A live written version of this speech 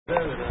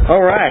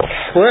All right.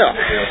 Well,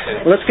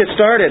 let's get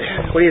started.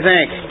 What do you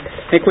think?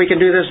 Think we can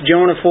do this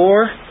Jonah 4?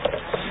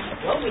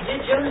 Well, we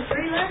did Jonah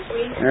 3 last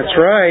week. That's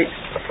right.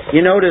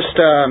 You noticed,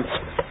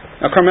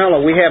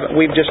 Carmela,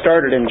 we've just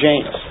started in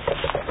James.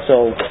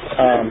 So,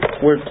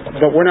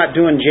 we're not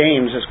doing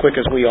James as quick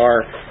as we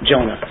are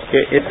Jonah.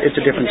 It's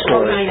a different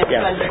story.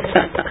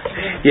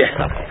 Yeah. Yeah.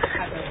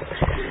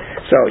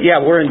 So,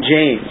 we're in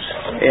James,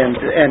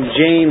 and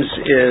James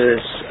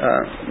is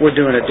we're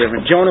doing it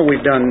different. Jonah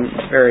we've done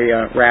very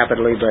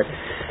rapidly, but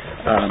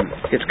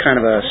it's kind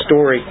of a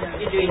story.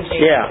 You're doing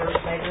James first,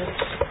 I guess.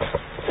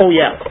 Oh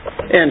yeah,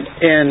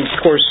 and of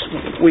course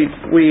we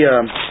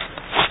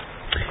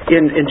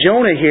in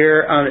Jonah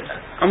here.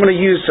 I'm going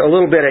to use a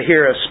little bit of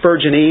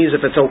Spurgeonese,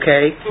 if it's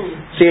okay.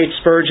 C.H.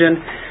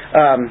 Spurgeon,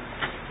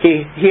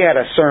 he had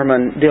a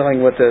sermon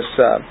dealing with this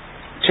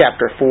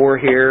chapter 4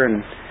 here,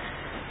 and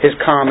his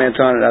comments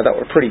on it I thought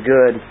were pretty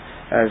good.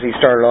 As he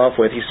started off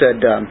with, he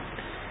said,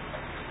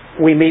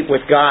 "We meet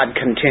with God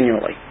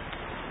continually."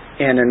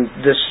 And in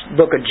this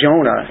book of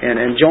Jonah, and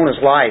in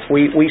Jonah's life,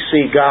 we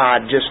see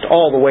God just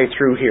all the way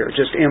through here,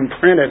 just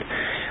imprinted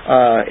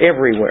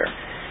everywhere.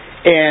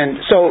 And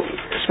so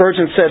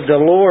Spurgeon said the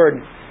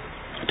Lord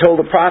told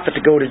the prophet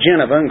to go to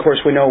Nineveh, and of course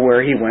we know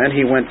where he went.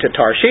 He went to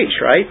Tarshish,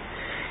 right?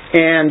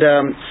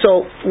 And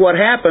so what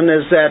happened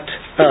is that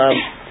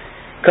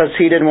because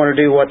he didn't want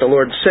to do what the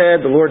Lord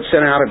said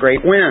sent out a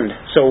great wind.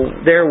 So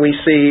there we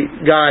see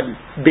God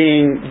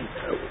being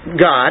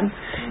God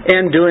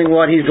and doing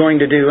what He's going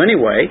to do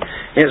anyway.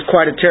 It's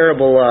quite a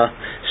terrible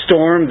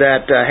storm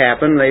that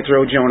happened. They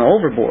throw Jonah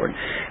overboard.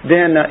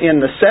 Then in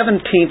the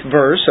 17th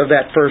verse of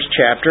that first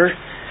chapter,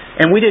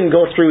 and we didn't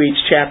go through each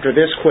chapter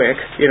this quick,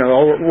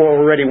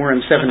 already we're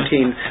in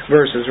 17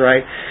 verses,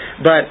 right?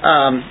 But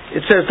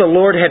it says the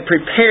Lord had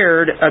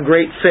prepared a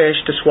great fish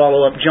to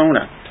swallow up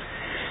Jonah.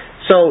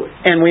 So,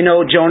 and we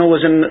know Jonah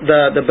was in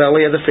the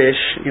belly of the fish,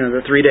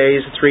 the 3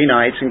 days, 3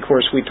 nights, and of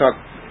course we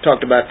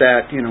talked about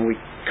that, we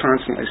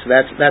constantly. So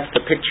that's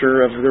the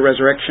picture of the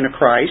resurrection of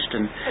Christ.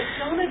 But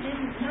Jonah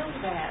didn't know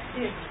that,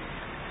 did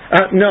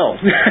he? No,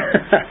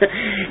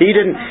 he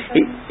didn't.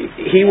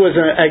 He was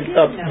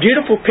a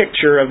beautiful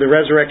picture of the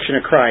resurrection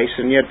of Christ,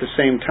 and yet at the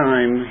same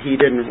time, he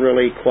didn't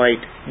really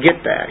quite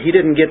get that. He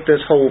didn't get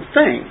this whole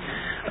thing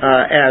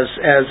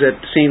as it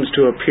seems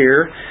to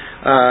appear,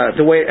 at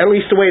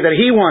least the way that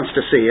he wants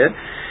to see it.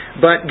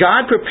 But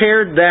God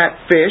prepared that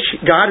fish.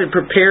 God had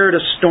prepared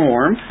a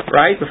storm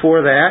right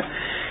before that,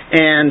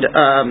 and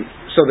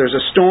so there's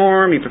a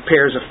storm. He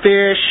prepares a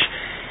fish.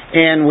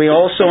 And we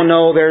also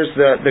know there's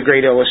the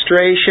great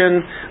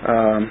illustration,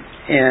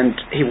 and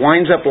he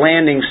winds up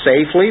landing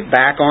safely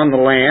back on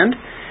the land,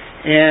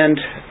 and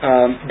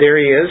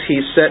there he is.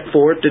 He's set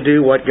forth to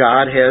do what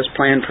God has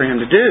planned for him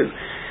to do.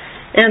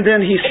 And then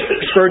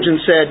Spurgeon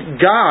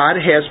said, God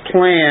has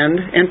planned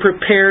and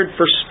prepared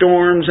for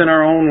storms in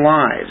our own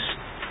lives.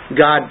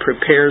 God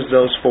prepares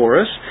those for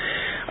us.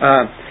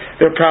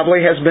 There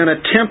probably has been a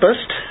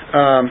tempest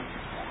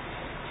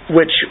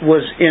which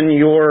was in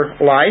your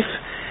life.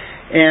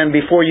 And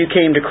before you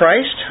came to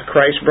Christ,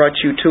 Christ brought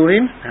you to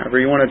Him, however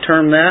you want to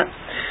term that.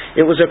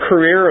 It was a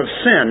career of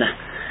sin,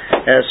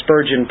 as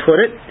Spurgeon put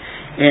it.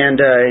 And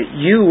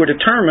you were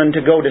determined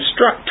to go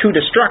to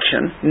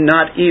destruction,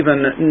 not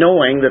even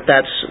knowing that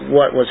that's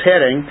what was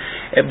heading.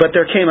 But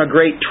there came a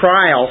great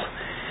trial,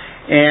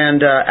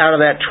 and out of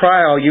that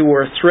trial you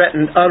were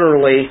threatened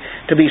utterly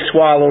to be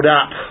swallowed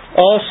up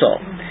also.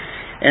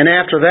 And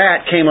after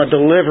that came a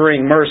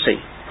delivering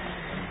mercy.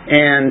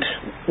 And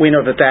we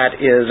know that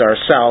is our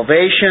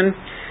salvation.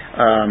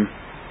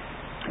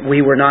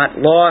 We were not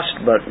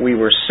lost, but we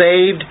were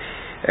saved.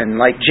 And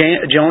like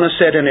Jonah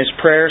said in his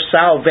prayer,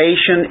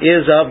 salvation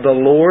is of the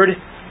Lord.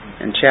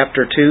 In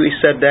chapter 2 he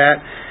said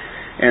that.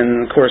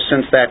 And of course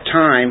since that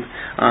time,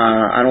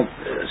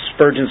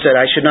 Spurgeon said,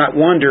 I should not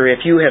wonder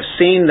if you have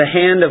seen the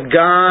hand of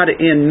God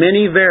in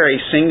many very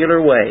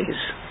singular ways.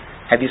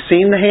 Have you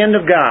seen the hand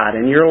of God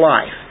in your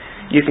life?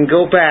 You can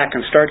go back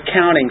and start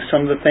counting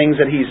some of the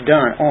things that He's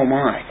done. Oh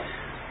my.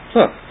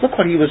 Look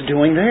what He was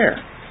doing there.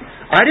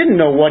 I didn't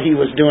know what He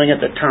was doing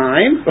at the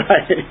time.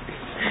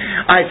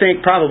 I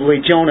think probably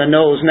Jonah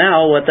knows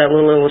now what that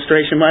little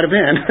illustration might have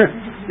been.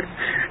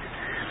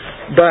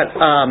 But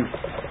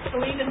so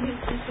even his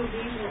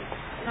disobedience,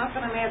 not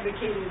that I'm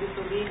advocating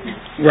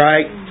disobedience.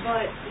 Right.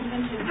 But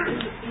even his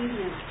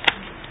disobedience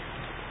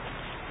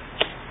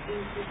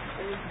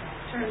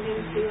turned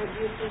into a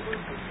beautiful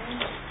work of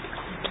God.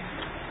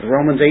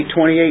 Romans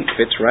 8:28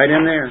 fits right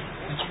in there.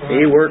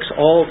 Right. He works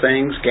all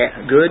things,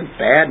 good,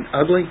 bad,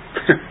 ugly,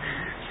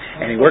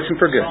 and He works them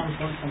for good. Psalms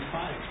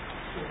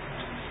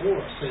 1:5 4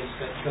 says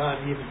that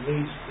God even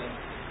leads the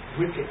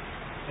wicked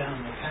down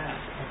the path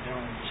of their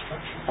own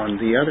destruction. On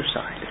the other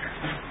side there.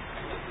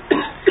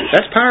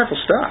 That's powerful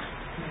stuff.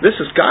 This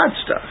is God's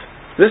stuff.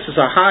 This is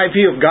a high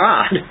view of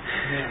God.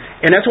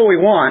 Yeah. And that's what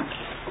we want.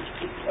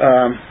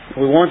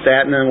 We want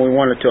that, and then we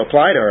want it to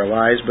apply to our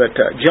lives. But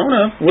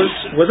Jonah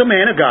was a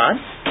man of God.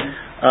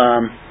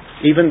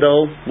 even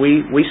though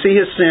we see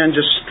his sin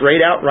just straight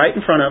out right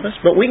in front of us.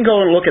 But we can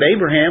go and look at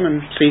Abraham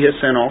and see his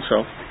sin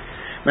also.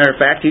 Matter of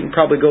fact, you can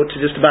probably go to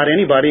just about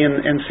anybody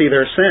and see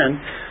their sin.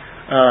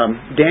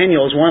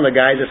 Daniel is one of the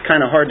guys that's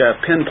kind of hard to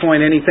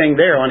pinpoint anything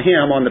there on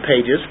him on the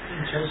pages.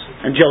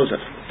 And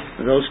Joseph.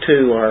 Those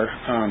two are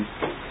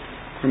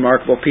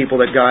remarkable people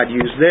that God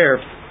used there.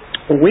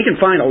 Well, we can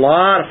find a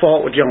lot of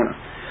fault with Jonah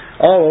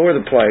all over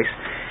the place.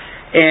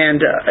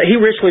 And he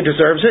richly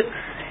deserves it,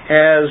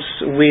 as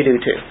we do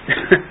too.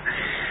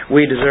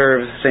 We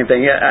deserve the same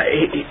thing.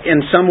 In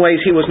some ways,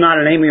 he was not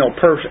an amiable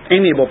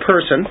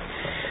person,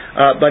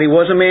 but he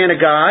was a man of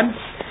God.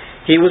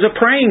 He was a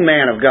praying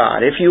man of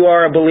God. If you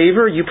are a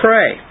believer, you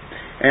pray.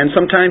 And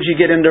sometimes you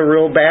get into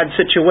real bad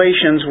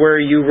situations where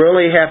you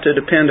really have to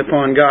depend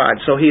upon God.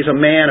 So he's a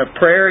man of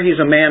prayer.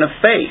 He's a man of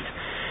faith.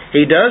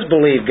 He does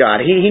believe God.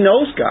 He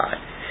knows God.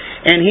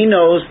 And he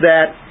knows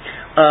that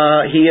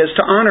he is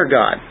to honor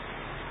God.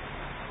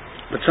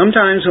 But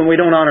sometimes when we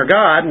don't honor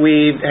God,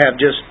 we have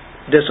just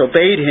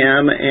disobeyed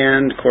Him,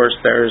 and of course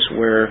there's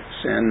where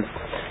sin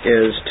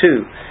is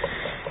too.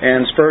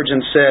 And Spurgeon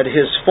said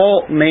his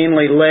fault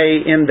mainly lay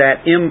in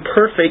that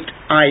imperfect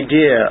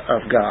idea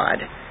of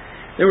God.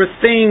 There were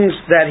things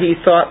that he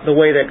thought the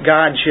way that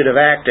God should have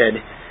acted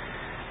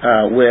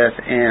with,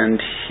 and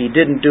he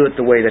didn't do it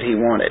the way that he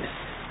wanted.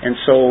 And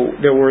so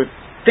there were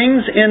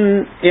things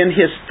in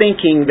his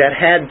thinking that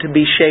had to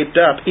be shaped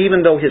up,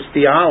 even though his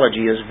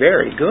theology is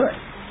very good.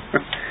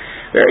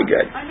 Very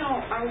good. I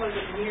know I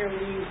wasn't here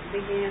when you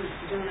began,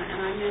 Jonah, and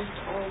I missed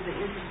all the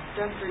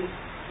introductory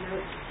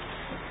notes.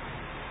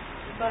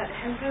 But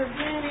has there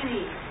been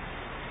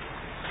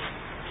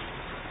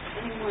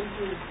anyone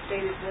who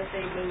stated what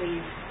they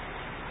believe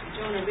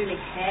Jonah really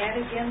had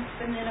against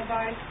the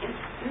Ninevites?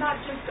 It's not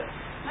just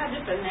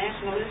a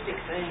nationalistic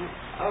thing.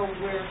 Oh,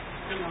 we're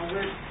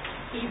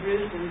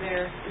Hebrews and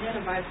they're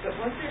Ninevites. But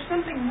was there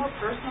something more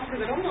personal?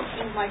 Because it almost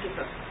seems like it's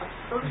a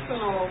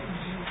personal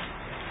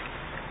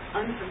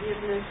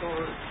unforgiveness,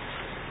 or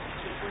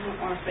I don't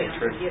want to say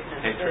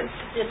unforgiveness, but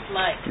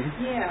dislike.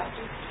 Yeah,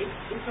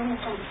 it's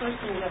almost on a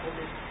personal level.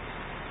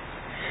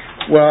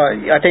 Well,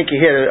 I think you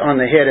hit it on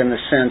the head in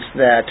the sense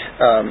that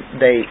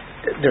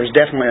there's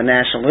definitely a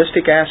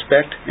nationalistic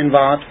aspect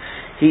involved.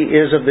 He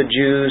is of the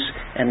Jews,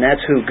 and that's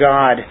who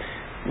God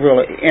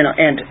really,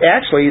 and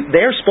actually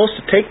they're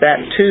supposed to take that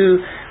to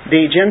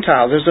the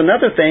Gentiles. There's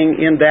another thing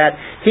in that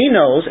he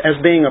knows, as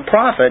being a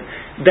prophet,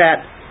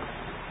 that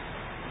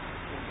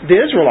the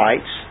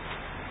Israelites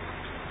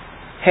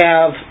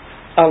have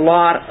a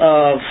lot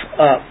of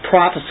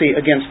prophecy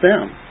against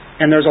them.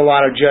 And there's a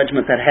lot of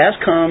judgment that has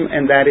come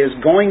and that is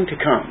going to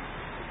come.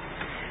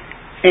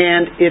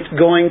 And it's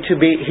going to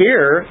be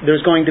here,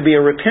 there's going to be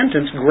a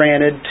repentance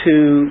granted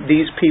to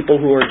these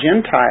people who are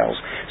Gentiles.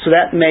 So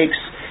that makes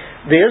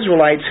the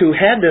Israelites who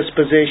had this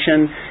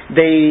position,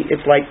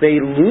 it's like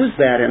they lose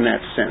that in that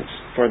sense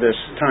for this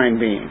time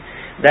being.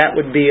 That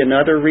would be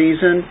another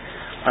reason.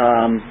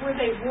 Were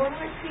they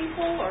warlike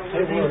people, or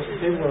were they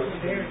were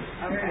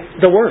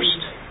the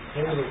worst?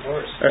 They were the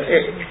worst.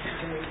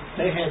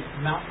 They had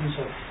mountains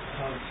of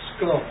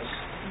skulls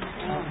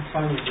out in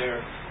front of their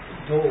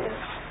door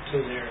to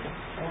their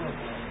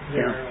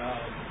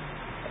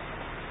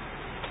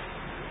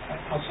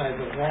outside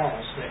the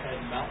walls. They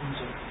had mountains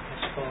of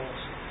skulls.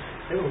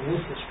 They were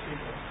ruthless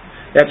people.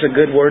 That's a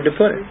good word to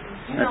put it.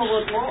 You know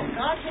what?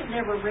 God had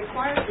never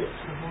required this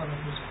of one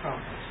of His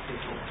prophets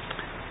before.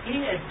 He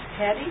had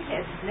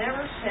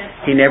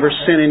never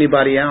sent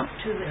anybody out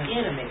to the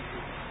enemy.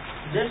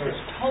 This is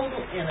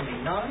total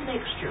enemy, not a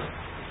mixture.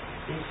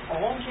 It's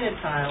all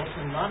Gentiles,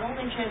 and not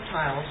only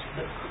Gentiles,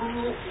 but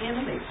cruel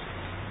enemies.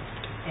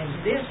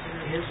 And this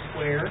is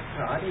where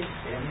God is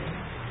sending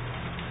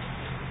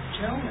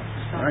Jonah.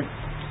 So right.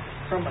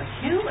 From a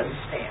human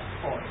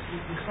standpoint, you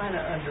can kind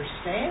of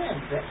understand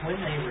that when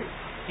they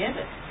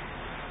repented,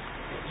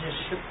 it just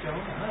shook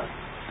Jonah up.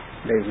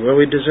 They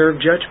really deserve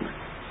judgment.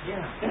 Yeah,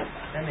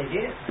 and they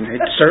did. And they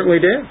certainly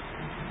did.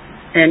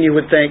 And you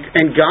would think,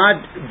 and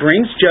God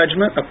brings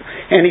judgment,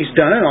 and He's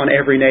done it on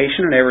every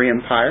nation and every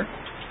empire.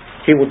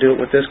 He will do it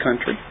with this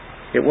country.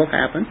 It will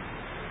happen.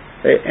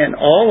 And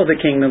all of the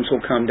kingdoms will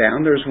come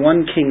down. There's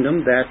one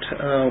kingdom that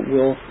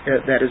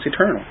that is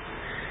eternal.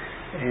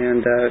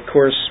 And of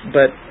course,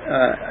 but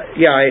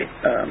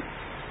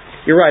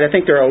you're right. I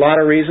think there are a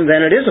lot of reasons,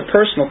 and it is a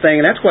personal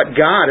thing, and that's what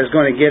God is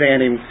going to get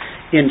at him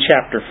in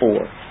chapter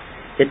 4.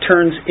 It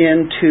turns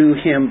into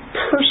him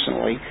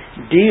personally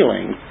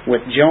dealing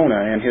with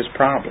Jonah and his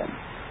problem.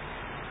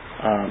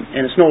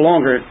 And it's no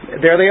longer,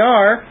 there they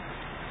are.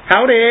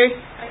 Howdy.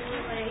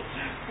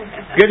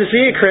 Good to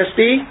see you,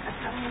 Christy.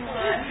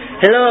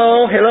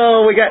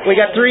 Hello. We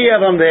got 3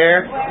 of them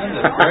there.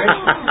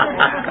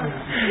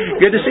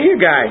 Good to see you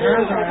guys.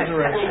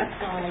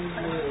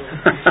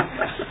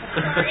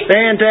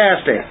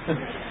 Fantastic.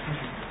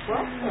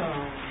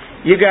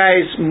 You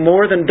guys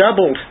more than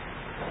doubled.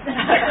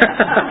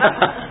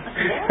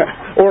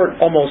 Or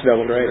almost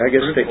doubled, right? I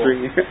guess take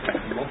 3.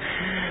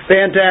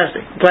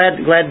 Fantastic.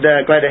 Glad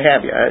to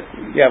have you.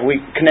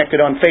 We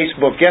connected on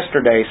Facebook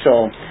yesterday,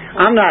 so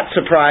I'm not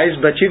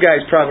surprised, but you guys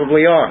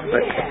probably are.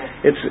 But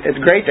it's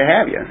great to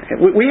have you.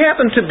 We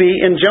happen to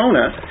be in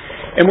Jonah,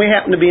 and we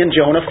happen to be in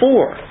Jonah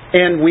 4.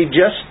 And we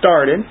just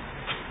started.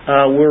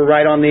 We're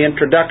right on the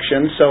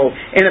introduction. So,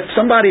 and if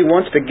somebody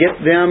wants to get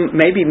them,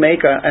 maybe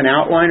make an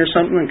outline or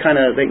something, and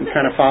they can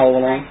kind of follow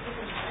along.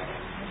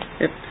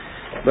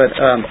 But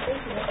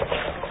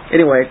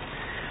anyway,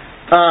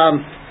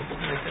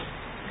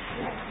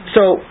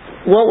 so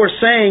what we're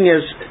saying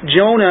is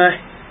Jonah,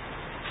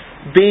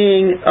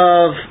 being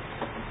of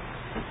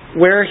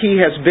where he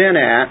has been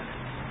at,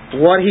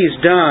 what he's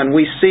done,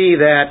 we see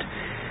that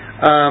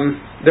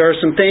there are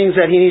some things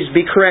that he needs to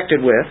be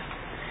corrected with.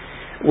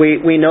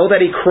 We know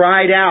that he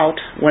cried out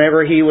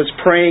whenever he was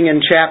praying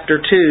in chapter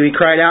 2. He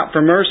cried out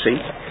for mercy,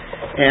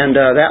 and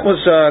that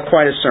was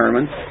quite a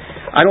sermon.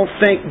 I don't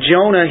think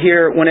Jonah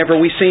here, whenever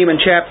we see him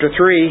in chapter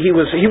 3, he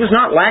was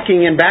not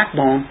lacking in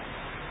backbone.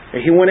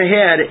 He went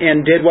ahead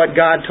and did what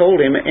God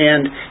told him,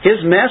 and his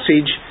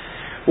message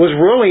was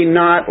really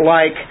not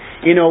like,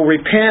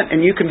 repent and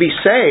you can be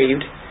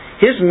saved.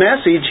 His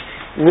message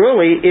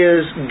really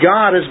is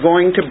God is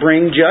going to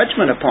bring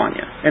judgment upon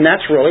you. And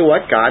that's really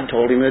what God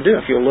told him to do.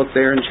 If you'll look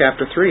there in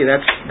chapter 3,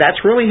 that's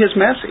really his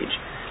message.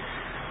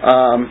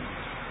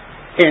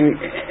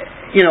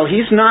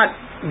 He's not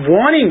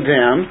wanting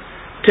them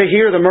to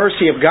hear the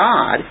mercy of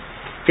God.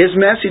 His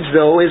message,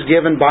 though, is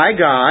given by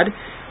God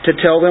to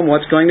tell them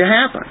what's going to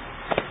happen.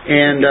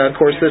 And, of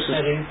course, this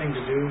had anything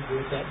to do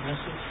with that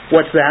message?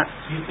 What's that?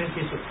 Do you think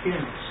his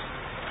appearance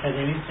had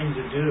anything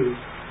to do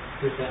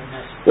with that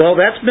message? Well,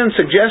 that's been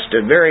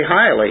suggested very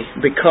highly,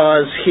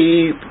 because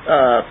he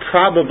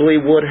probably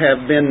would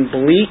have been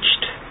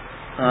bleached.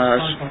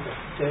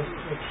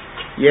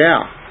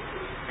 Yeah.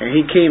 And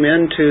he came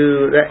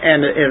into,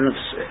 and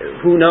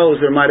who knows,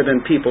 there might have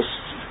been people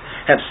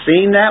have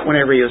seen that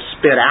whenever he was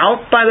spit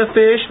out by the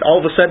fish. All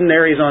of a sudden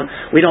there he's on,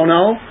 we don't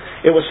know.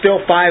 It was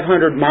still 500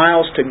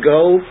 miles to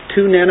go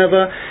to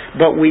Nineveh,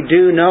 but we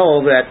do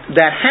know that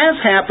has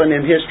happened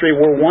in history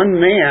where one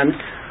man,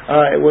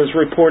 it was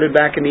reported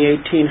back in the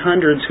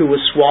 1800s, who was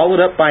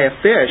swallowed up by a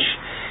fish,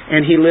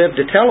 and he lived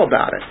to tell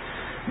about it.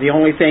 The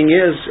only thing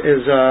is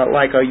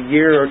like a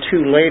year or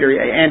two later,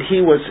 and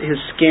his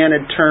skin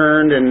had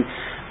turned, and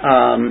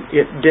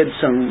it did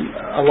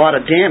a lot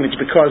of damage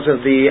because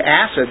of the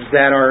acids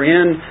that are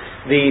in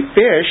the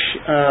fish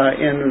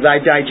in the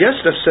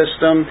digestive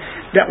system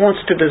that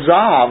wants to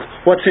dissolve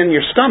what's in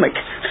your stomach.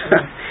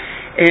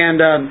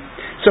 And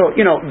so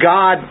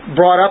God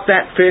brought up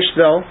that fish,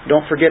 though.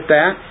 Don't forget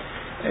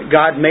that.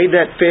 God made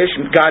that fish.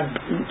 God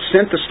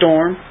sent the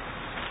storm,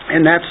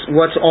 and that's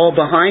what's all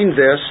behind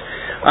this.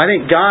 I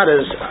think God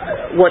is,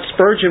 what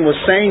Spurgeon was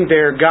saying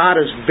there, God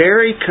is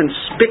very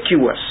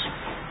conspicuous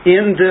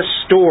in this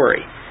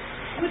story.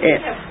 Would he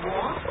have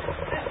walked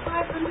that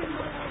 500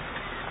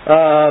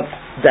 miles?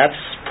 That's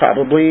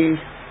probably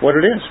what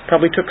it is.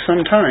 Probably took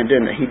some time,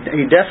 didn't it?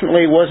 He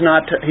definitely was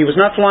not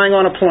flying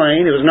on a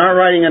plane. He was not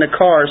riding in a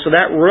car, so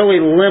that really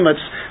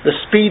limits the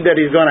speed that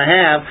he's going to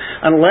have,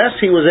 unless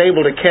he was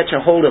able to catch a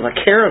hold of a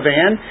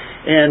caravan,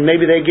 and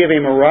maybe they give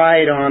him a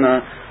ride on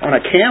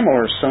a camel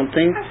or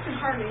something. I can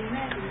hardly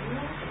imagine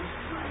walking.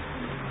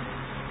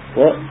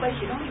 Well, Some place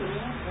you don't even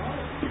want to walk.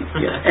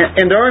 yeah.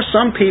 And there are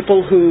some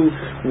people who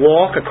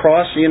walk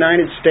across the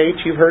United States.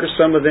 You've heard of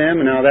some of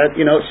them, and now that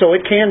so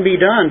it can be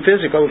done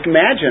physically.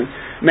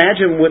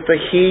 Imagine with the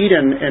heat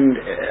and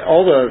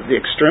all the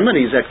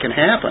extremities that can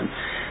happen.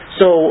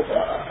 So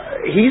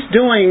he's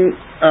doing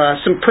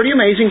some pretty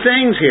amazing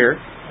things here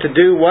to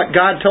do what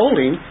God told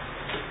him,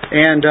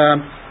 and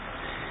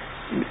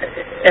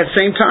at the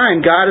same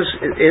time, God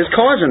is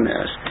causing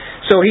this.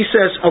 So he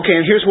says, okay,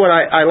 and here's what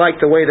I like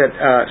the way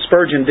that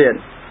Spurgeon did.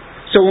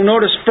 So we'll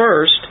notice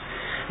first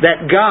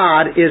that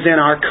God is in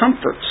our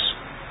comforts.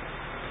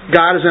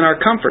 God is in our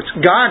comforts.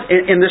 God,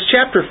 in this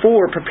chapter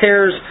 4,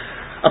 prepares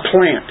a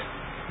plant,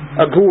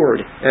 a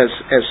gourd,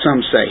 as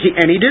some say.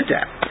 And he did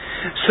that.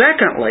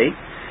 Secondly,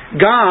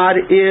 God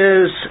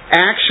is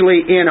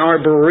actually in our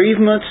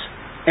bereavements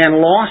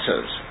and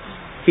losses.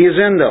 He is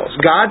in those.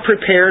 God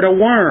prepared a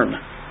worm.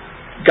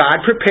 God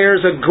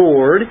prepares a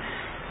gourd.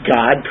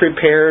 God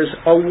prepares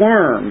a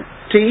worm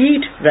to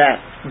eat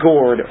that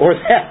gourd or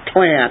that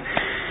plant.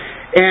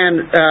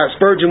 And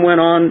Spurgeon went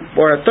on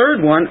for a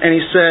third one, and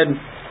he said,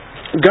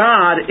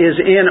 God is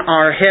in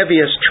our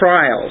heaviest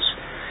trials.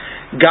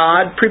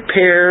 God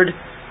prepared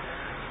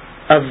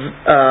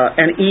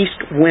an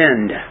east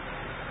wind,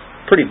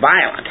 pretty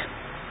violent,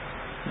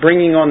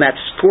 bringing on that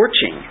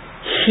scorching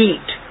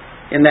heat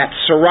in that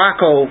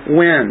Sirocco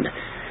wind.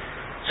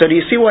 So do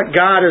you see what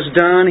God has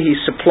done? He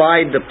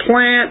supplied the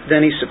plant,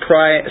 then He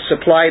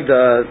supplied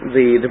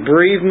the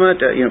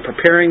bereavement,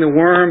 preparing the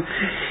worm.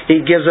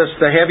 He gives us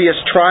the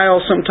heaviest trial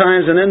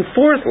sometimes. And then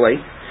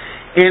fourthly,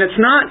 and it's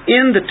not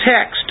in the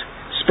text,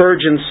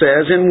 Spurgeon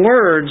says, in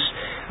words,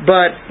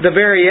 but the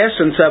very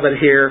essence of it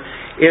here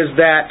is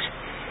that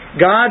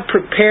God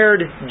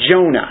prepared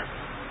Jonah.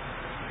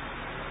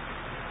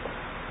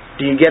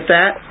 Do you get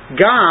that?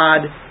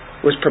 God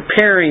was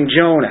preparing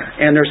Jonah.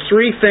 And there's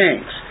three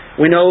things.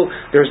 We know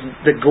there's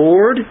the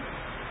gourd,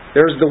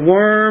 there's the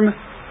worm,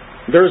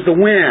 there's the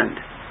wind,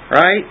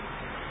 right?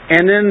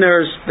 And then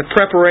there's the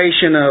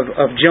preparation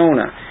of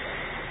Jonah,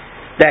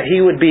 that he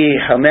would be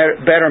a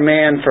better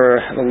man for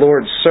the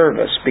Lord's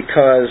service,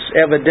 because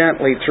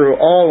evidently through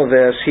all of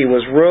this he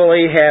was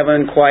really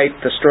having quite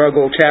the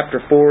struggle.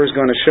 Chapter 4 is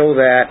going to show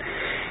that.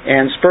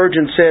 And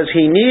Spurgeon says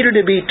he needed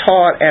to be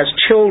taught as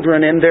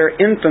children in their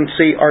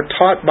infancy are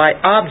taught by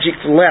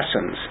object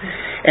lessons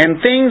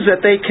and things that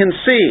they can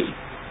see.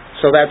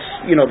 So that's,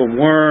 the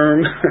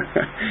worm,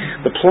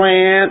 the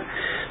plant.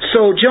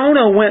 So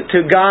Jonah went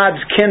to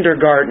God's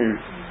kindergarten.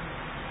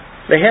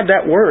 They had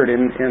that word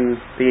in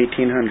the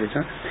 1800s,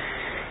 huh?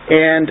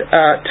 And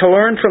to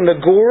learn from the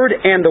gourd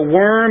and the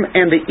worm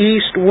and the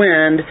east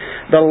wind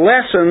the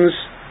lessons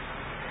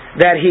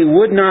that he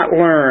would not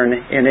learn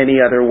in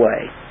any other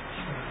way.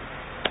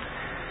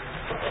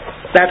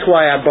 That's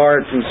why I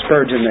borrowed from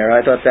Spurgeon there.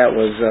 I thought that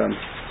was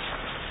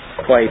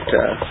quite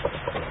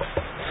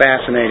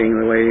fascinating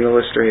the way he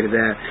illustrated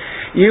that.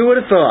 You would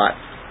have thought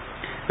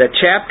that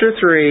chapter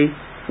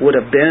 3 would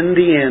have been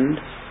the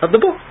end of the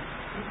book.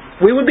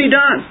 We would be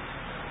done.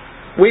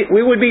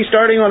 We would be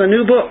starting on a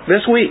new book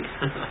this week.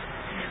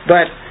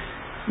 But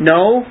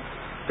no,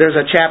 there's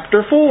a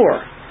chapter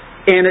 4.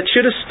 And it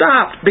should have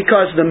stopped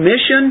because the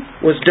mission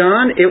was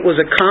done. It was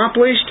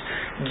accomplished.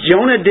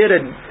 Jonah did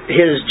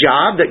his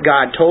job that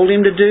God told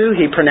him to do.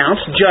 He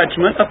pronounced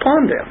judgment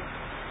upon them.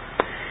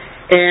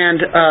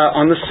 And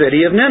on the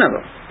city of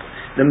Nineveh.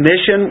 The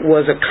mission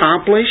was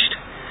accomplished.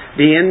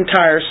 The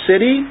entire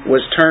city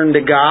was turned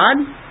to God.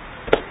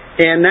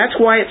 And that's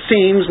why it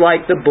seems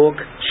like the book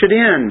should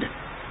end.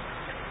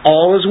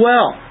 All is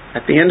well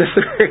at the end of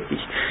 3.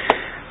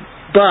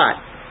 But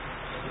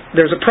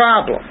there's a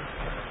problem.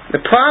 The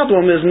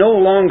problem is no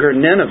longer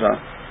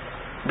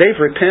Nineveh. They've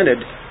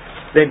repented.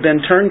 They've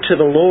been turned to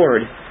the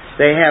Lord.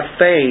 They have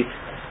faith.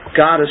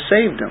 God has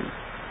saved them.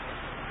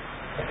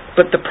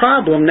 But the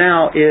problem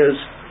now is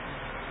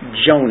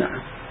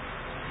Jonah.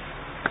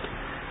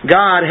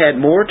 God had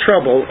more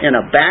trouble in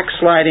a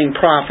backsliding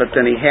prophet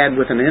than he had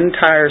with an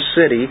entire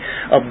city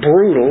of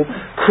brutal,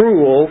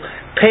 cruel,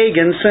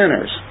 pagan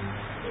sinners.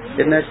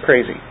 Isn't that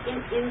crazy? In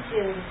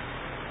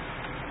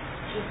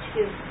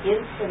his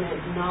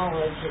infinite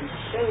knowledge, and to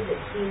show that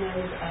he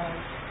knows us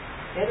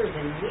better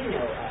than we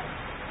know us.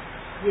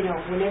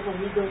 Whenever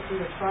we go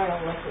through a trial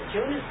like what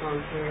Jonah's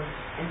gone through,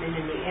 and then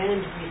in the end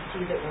we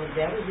see that we're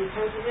better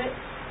because of it,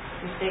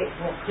 we say,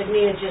 well, couldn't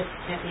he have just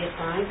sent me a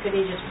sign?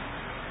 Couldn't he just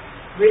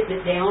written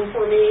it down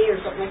for me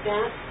or something like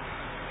that?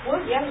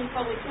 Well, yeah, he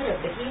probably could have,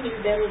 but he knew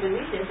better than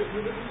we did that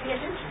we wouldn't pay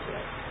attention to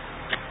it.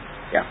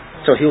 Yeah,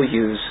 so he'll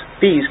use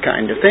these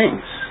kind of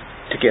things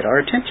to get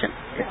our attention.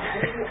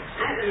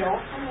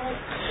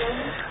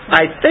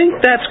 I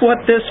think that's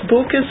what this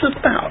book is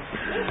about.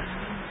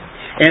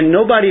 And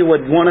nobody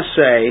would want to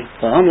say,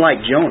 well, I'm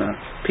like Jonah.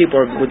 People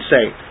would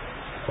say,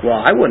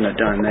 well, I wouldn't have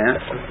done that.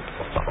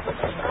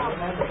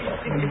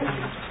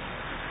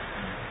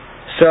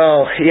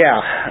 So,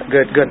 yeah,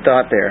 good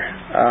thought there.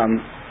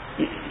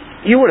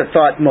 You would have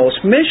thought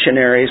most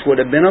missionaries would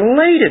have been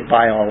elated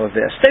by all of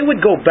this. They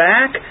would go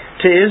back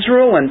to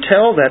Israel and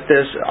tell that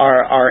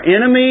our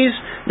enemies,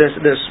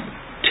 this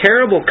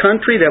terrible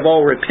country, they've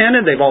all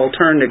repented, they've all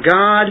turned to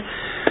God.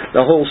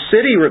 The whole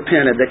city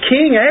repented, the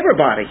king,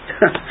 everybody.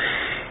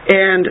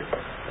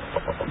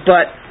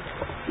 But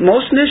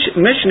most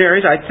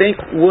missionaries, I think,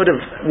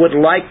 would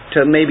like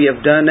to maybe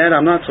have done that.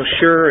 I'm not so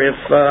sure if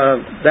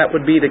that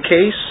would be the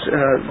case,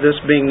 this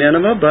being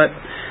Nineveh. But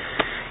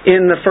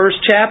in the first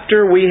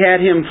chapter, we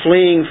had him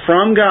fleeing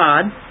from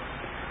God.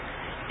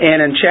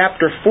 And in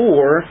chapter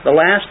 4, the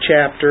last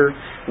chapter,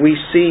 we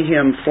see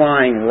him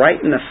flying right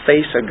in the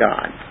face of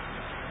God.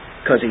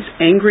 Because he's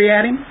angry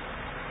at him.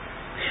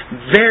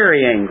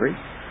 Very angry.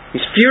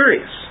 He's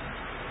furious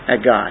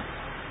at God.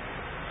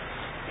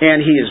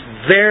 And he is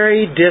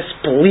very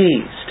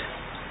displeased.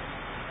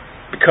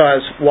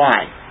 Because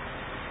why?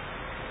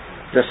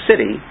 The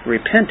city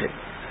repented.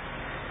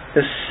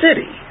 The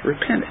city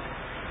repented.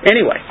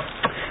 Anyway,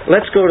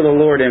 let's go to the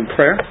Lord in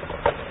prayer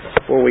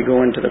before we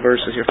go into the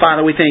verses here.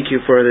 Father, we thank you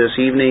for this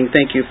evening.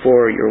 Thank you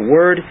for your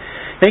word.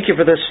 Thank you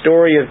for this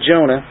story of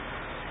Jonah.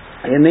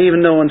 And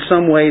even though in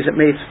some ways it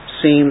may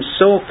seem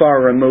so far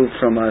removed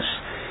from us,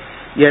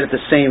 yet at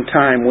the same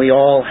time we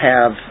all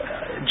have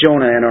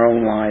Jonah in our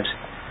own lives.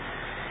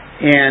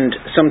 And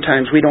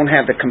sometimes we don't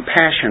have the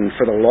compassion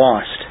for the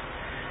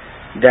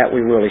lost that we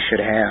really should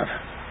have.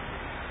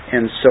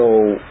 And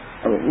so,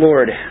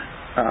 Lord,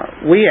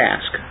 we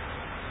ask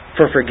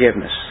for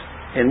forgiveness.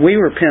 And we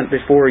repent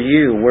before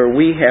you where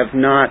we have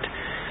not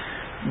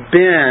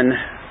been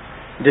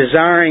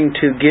desiring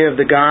to give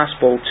the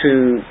gospel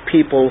to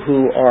people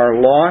who are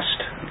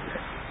lost,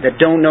 that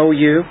don't know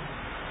you.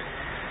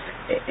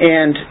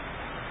 And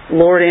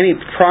Lord, any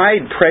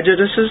pride,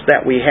 prejudices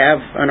that we have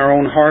in our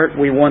own heart,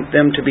 we want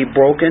them to be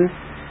broken.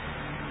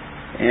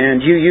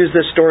 And you use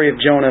the story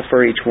of Jonah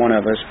for each one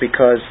of us,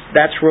 because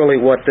that's really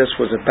what this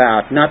was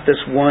about. Not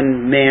this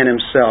one man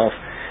himself,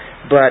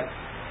 but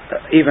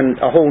even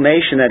a whole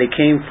nation that he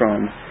came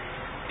from.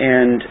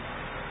 and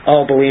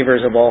all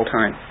believers of all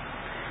time.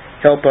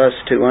 Help us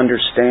to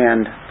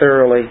understand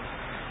thoroughly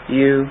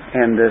You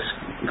and this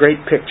great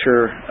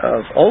picture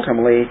of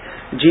ultimately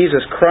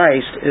Jesus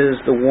Christ is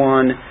the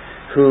one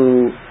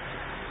who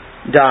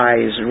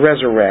dies,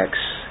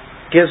 resurrects,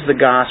 gives the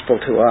gospel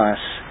to us,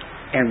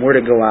 and we're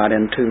to go out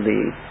into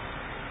the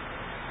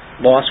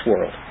lost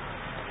world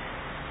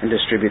and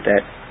distribute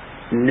that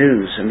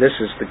news. And this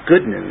is the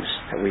good news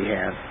that we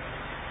have.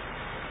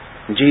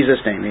 In Jesus'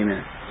 name,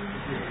 amen.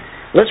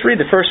 Let's read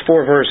the first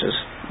 4 verses.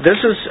 This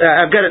is,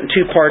 I've got it in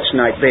 2 parts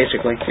tonight,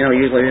 basically.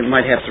 Usually it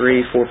might have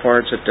 3, 4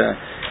 parts.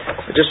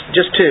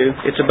 Just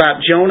 2. It's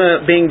about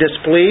Jonah being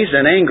displeased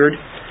and angered,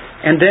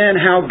 and then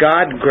how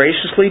God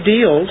graciously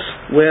deals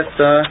with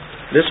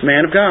this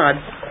man of God.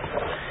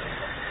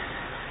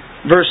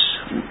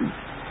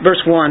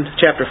 Verse 1,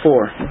 chapter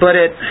 4. But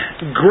it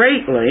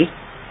greatly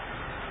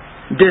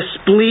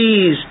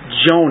displeased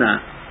Jonah,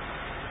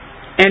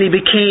 and he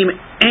became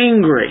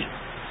angry.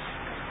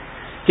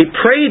 He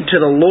prayed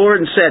to the Lord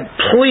and said,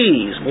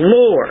 Please,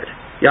 Lord,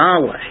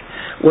 Yahweh,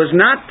 was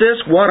not this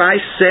what I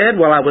said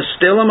while I was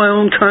still in my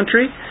own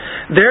country?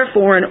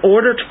 Therefore, in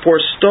order to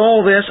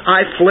forestall this,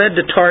 I fled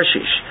to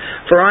Tarshish.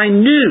 For I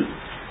knew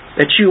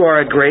that you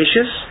are a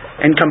gracious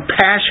and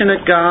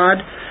compassionate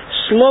God,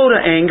 slow to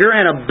anger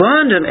and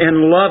abundant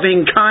in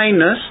loving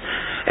kindness,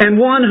 and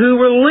one who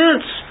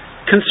relents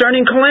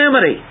concerning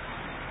calamity.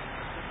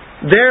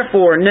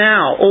 Therefore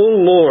now,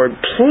 O Lord,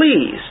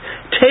 please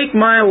take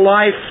my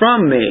life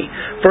from me,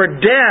 for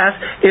death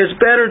is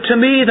better to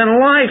me than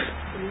life.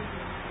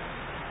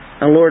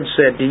 The Lord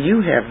said, Do you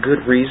have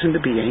good reason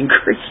to be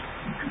angry?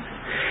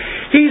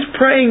 He's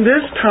praying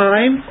this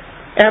time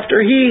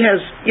after he has,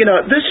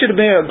 this should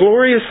have been a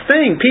glorious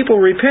thing. People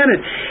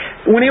repented.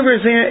 When he was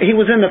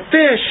in the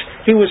fish,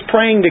 he was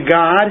praying to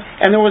God,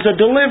 and there was a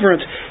deliverance.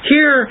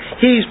 Here,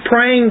 he's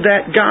praying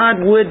that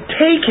God would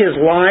take his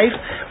life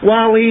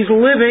while he's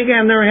living,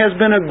 and there has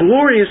been a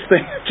glorious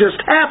thing that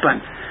just happened.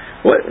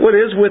 What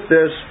is with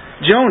this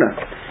Jonah?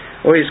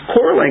 Well, he's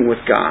quarreling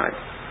with God.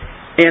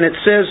 And it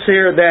says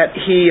here that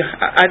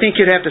I think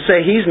you'd have to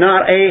say, he's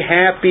not a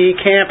happy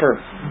camper.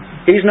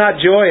 He's not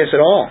joyous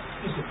at all.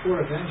 He's a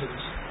poor evangelist.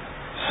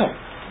 Oh,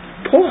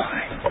 boy.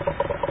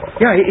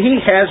 Yeah,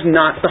 he has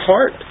not the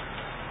heart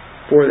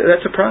for it.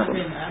 That's a problem.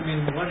 I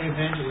mean, what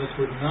evangelist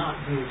would not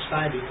be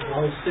excited for the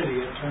whole city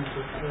in terms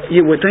of...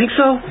 You would think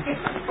so?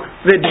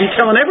 They'd be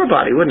telling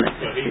everybody, wouldn't it?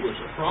 But he was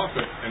a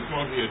prophet, and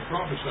what he had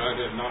prophesied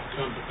had not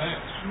come to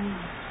pass.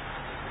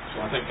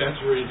 So I think that's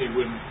the reason he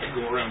wouldn't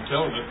go around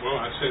telling it. Well,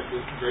 I said it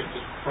was the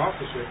greatest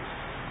prophecy,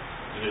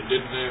 and it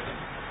didn't happen.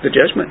 The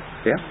judgment,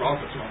 yeah. The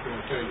prophet's not going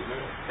to tell you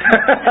that.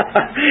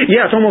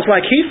 Yeah, it's almost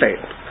like he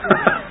failed.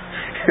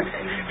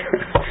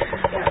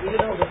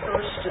 The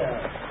first,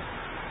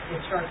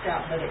 it starts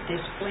out, but it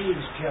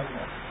displeased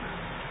Jonah.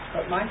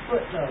 But my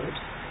footnote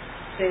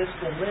says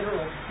the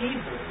literal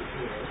Hebrew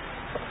is,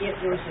 it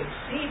was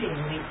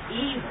exceedingly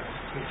evil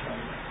to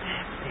Jonah.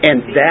 And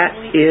that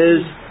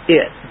is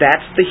it.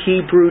 That's the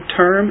Hebrew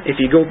term. If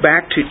you go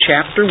back to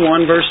chapter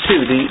 1, verse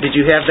 2, did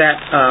you have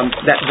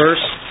that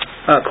verse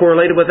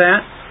correlated with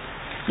that?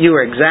 You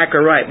are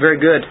exactly right. Very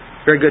good.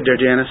 Very good there,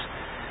 Janice.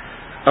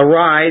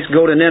 Arise,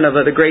 go to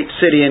Nineveh, the great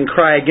city, and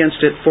cry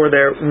against it, for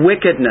their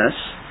wickedness,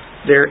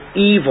 their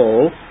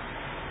evil,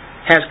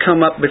 has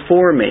come up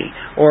before me.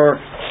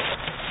 Or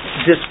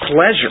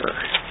displeasure,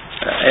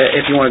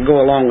 if you want to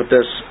go along with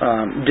this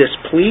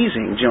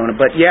displeasing Jonah.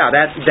 But yeah,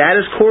 that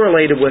is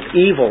correlated with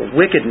evil,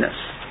 wickedness.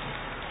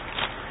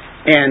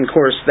 And of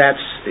course that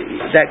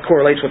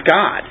correlates with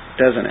God,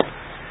 doesn't it?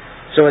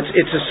 So it's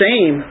the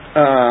same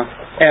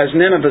as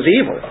Nineveh's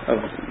evil of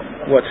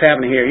what's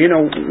happening here.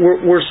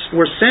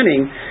 We're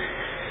sinning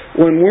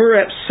when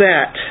we're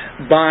upset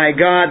by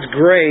God's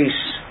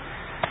grace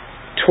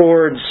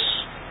towards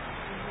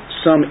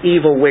some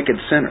evil, wicked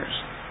sinners.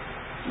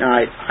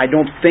 Now, I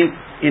don't think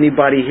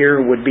anybody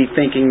here would be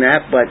thinking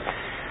that, but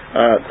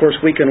of course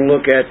we can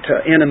look at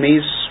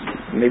enemies,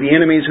 maybe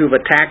enemies who've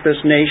attacked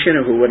this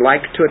nation or who would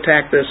like to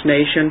attack this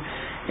nation,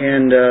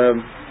 and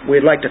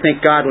we'd like to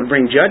think God would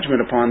bring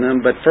judgment upon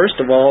them, but first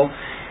of all,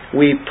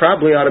 we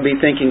probably ought to be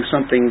thinking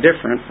something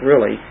different,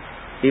 really.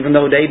 Even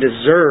though they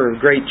deserve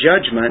great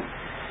judgment,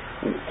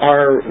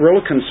 our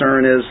real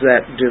concern is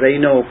that, do they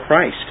know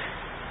Christ?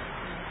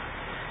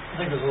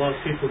 I think there's a lot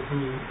of people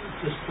who are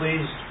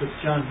displeased with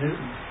John Newton.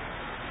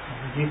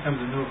 When he come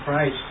to know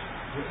Christ,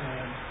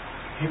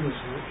 he was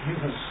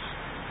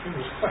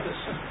quite a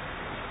sinner.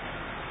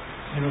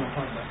 You know what I'm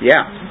talking about?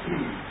 Yeah.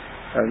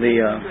 The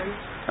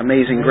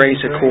Amazing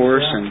Grace, of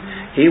course, and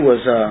he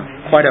was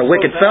quite a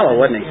wicked fellow,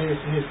 wasn't he?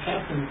 His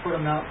captain put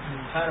him out and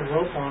tied a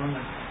rope on him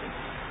and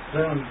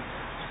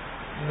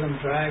let him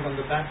drag on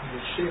the back of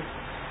the ship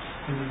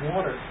in the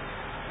water,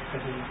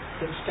 and he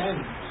couldn't stand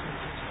him.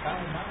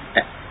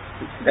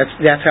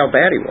 That's how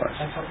bad he was.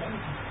 That's how bad he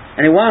was.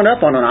 And he wound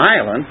up on an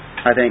island,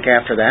 I think,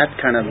 after that,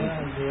 kind of... Yeah,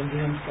 the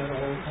Indians got a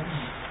hold of him.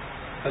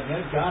 But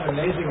then God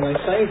amazingly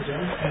saved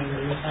him, and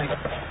you think,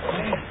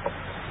 man,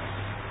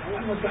 why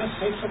would God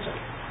save such a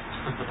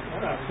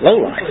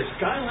Lowlife. This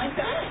guy like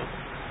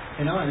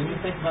that. And then you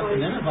think about the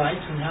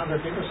Ninevites and how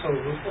that they were so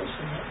ruthless,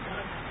 and that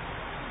God,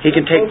 He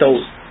can take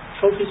those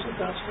trophies of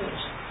God's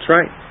grace. That's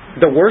right.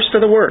 The worst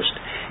of the worst.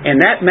 And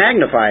that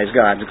magnifies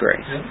God's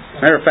grace. Yes.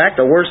 Matter of fact,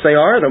 the worse they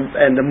are,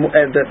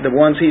 the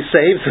ones He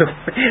saves,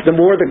 the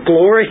more the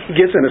glory He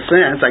gets, in a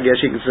sense, I guess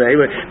you can say.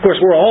 But of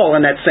course, we're all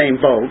in that same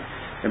boat.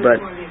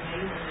 But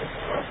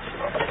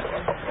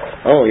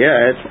oh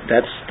yeah,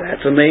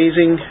 that's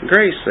amazing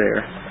grace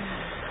there.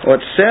 Well,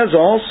 it says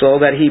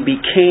also that He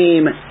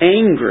became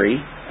angry.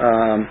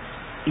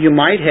 You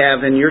might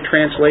have in your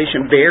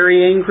translation,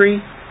 very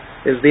angry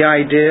is the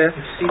idea.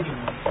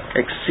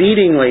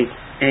 Exceedingly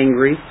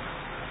angry.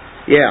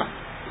 Yeah.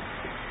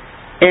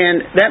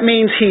 And that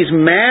means He's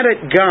mad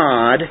at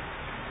God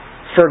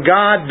for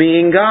God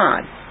being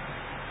God.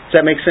 Does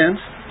that make sense?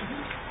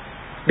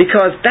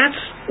 Because that's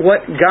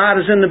what God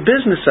is in the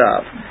business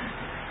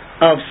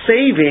of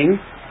saving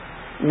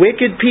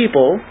wicked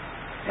people,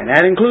 and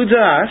that includes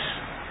us,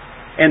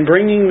 and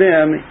bringing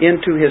them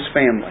into His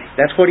family.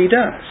 That's what He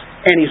does.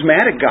 And He's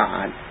mad at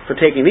God for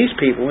taking these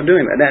people and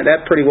doing that.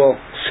 That pretty well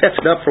sets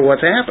it up for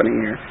what's happening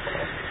here.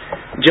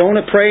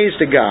 Jonah prays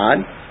to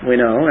God, we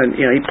know, and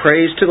he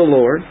prays to the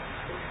Lord.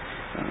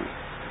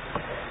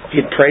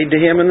 He prayed to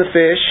Him in the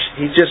fish.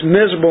 He's just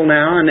miserable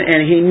now, and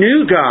he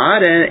knew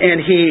God,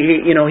 and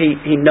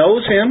he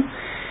knows Him,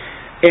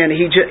 and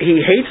he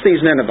hates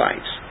these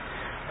Ninevites.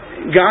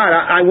 God,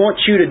 I want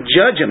you to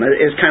judge them,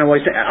 is kind of what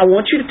he's saying. I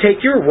want you to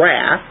take your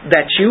wrath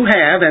that you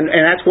have, and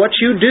that's what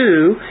you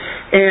do,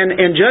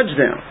 and judge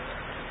them.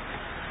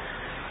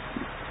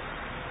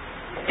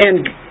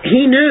 And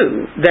he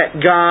knew that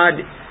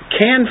God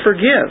can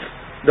forgive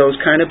those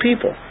kind of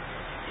people.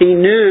 He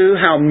knew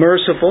how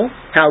merciful,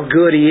 how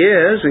good He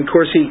is. And of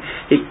course, he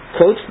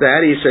quotes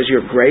that. He says,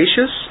 you're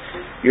gracious,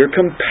 you're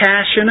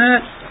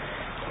compassionate,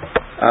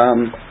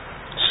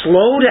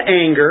 slow to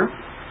anger.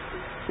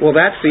 Well,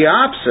 that's the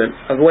opposite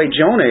of the way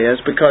Jonah is,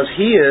 because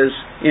he is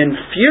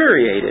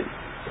infuriated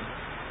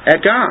at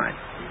God.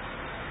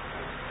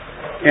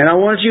 And I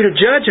wanted you to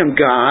judge him,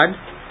 God.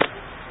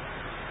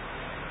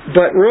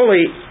 But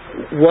really,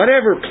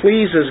 whatever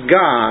pleases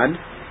God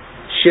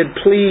should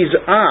please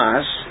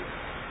us,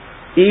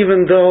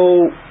 even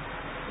though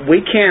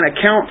we can't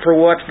account for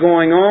what's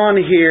going on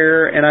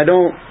here, and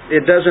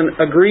it doesn't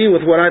agree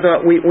with what I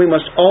thought. We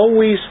must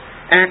always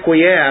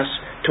acquiesce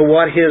to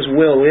what His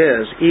will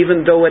is,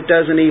 even though it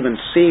doesn't even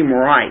seem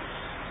right.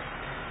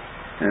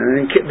 And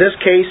in this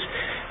case,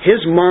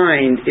 his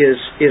mind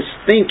is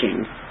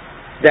thinking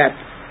that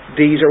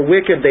these are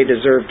wicked, they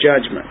deserve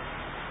judgment.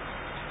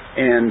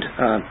 And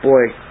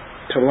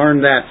to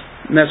learn that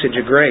message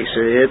of grace,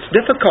 it's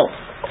difficult.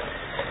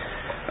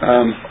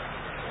 And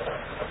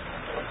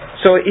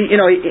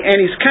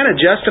he's kind of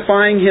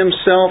justifying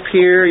himself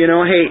here.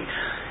 Hey,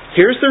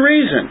 here's the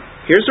reason.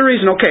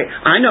 Okay,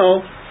 I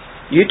know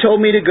you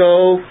told me to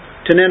go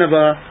to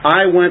Nineveh.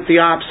 I went the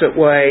opposite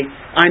way.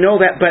 I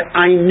know that, but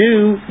I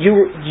knew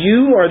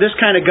you are this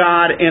kind of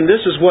God, and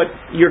this is what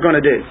you're going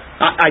to do.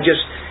 I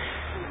just,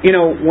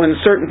 when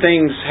certain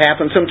things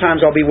happen,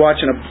 sometimes I'll be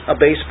watching a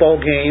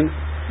baseball game,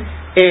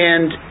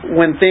 and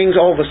when things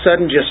all of a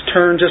sudden just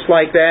turn just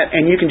like that,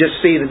 and you can just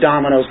see the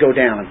dominoes go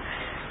down.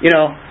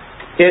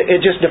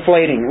 It's just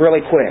deflating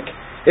really quick.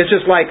 It's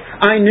just like,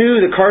 I knew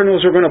the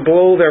Cardinals were going to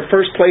blow their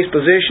first place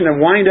position and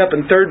wind up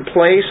in third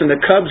place, and the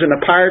Cubs and the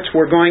Pirates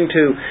were going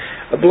to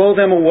blow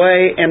them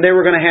away, and they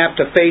were going to have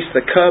to face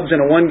the Cubs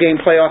in a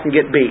one-game playoff and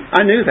get beat.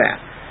 I knew that.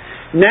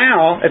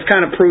 Now, it's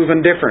kind of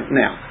proven different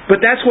now. But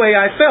that's the way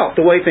I felt,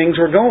 the way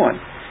things were going.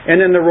 And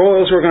then the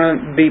Royals were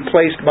going to be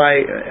placed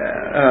by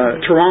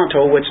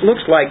Toronto, which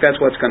looks like that's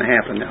what's going to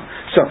happen now.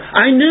 So,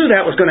 I knew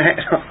that was going to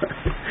happen.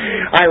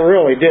 I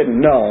really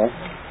didn't know.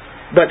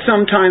 But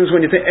sometimes when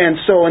you think, and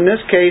so in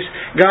this case,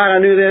 God, I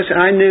knew this, and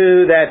I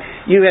knew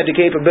that you had the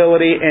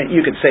capability and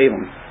you could save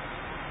them.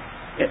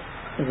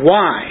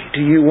 Why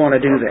do you want to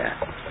do that?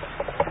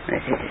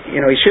 He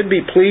should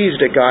be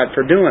pleased at God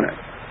for doing it.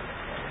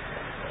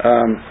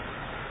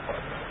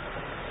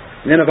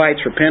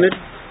 Ninevites repented.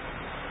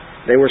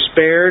 They were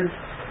spared.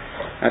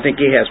 I think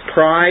he has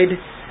pride.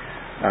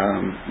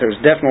 There's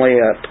definitely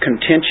a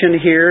contention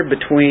here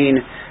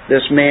between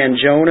this man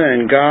Jonah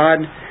and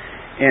God.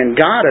 And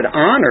God had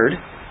honored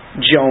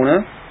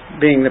Jonah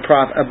being the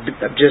prophet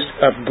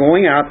of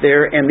going out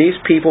there and these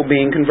people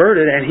being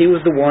converted, and he was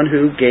the one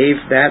who gave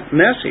that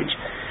message.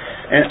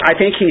 And I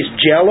think he's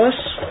jealous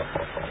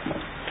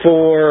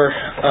for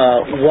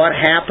what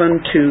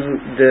happened to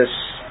this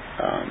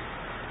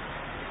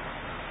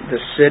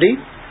city.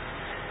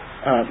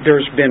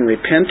 There's been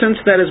repentance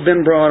that has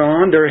been brought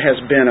on. There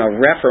has been a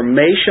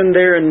reformation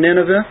there in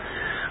Nineveh.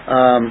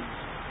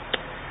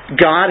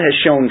 God has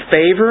shown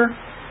favor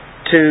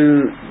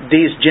to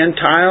these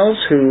Gentiles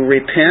who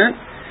repent,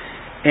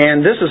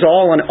 and this is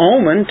all an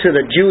omen to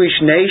the Jewish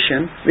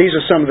nation. These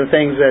are some of the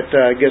things that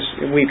I guess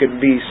we could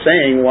be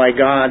saying why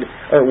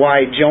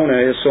Jonah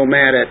is so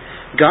mad at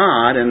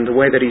God and the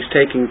way that he's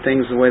taking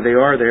things the way they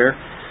are there.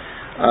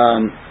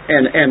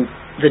 And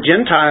the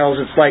Gentiles,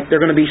 it's like they're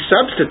going to be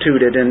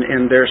substituted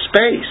in their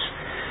space.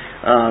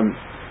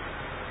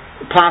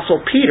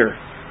 Apostle Peter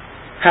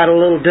had a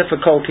little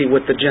difficulty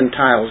with the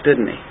Gentiles,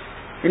 didn't he?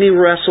 And he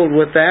wrestled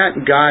with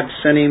that. God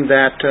sent him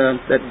that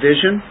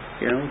vision,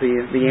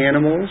 the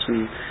animals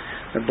and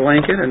the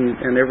blanket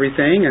and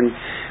everything. And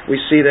we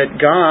see that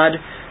God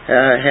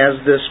has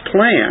this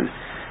plan.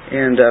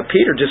 And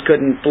Peter just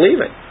couldn't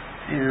believe it.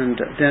 And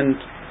then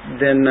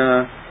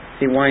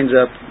he winds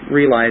up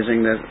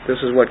realizing that this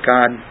is what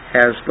God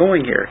has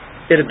going here.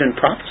 It had been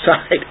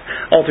prophesied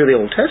all through the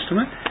Old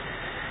Testament.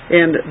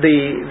 And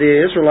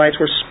the Israelites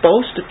were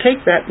supposed to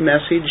take that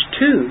message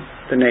to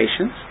the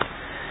nations.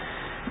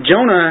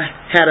 Jonah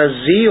had a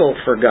zeal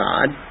for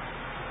God,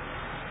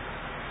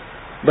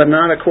 but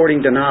not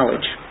according to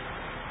knowledge.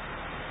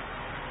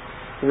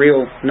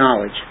 Real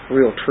knowledge,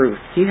 real truth.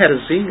 He had a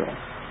zeal.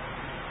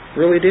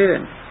 Really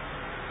did.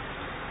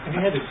 And he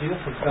had a zeal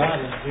for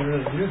God, and he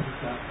really knew who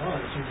God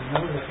was. He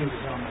knew that he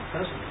was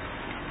omnipresent.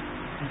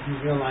 And he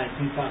realized,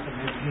 he thought that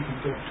maybe he can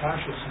go to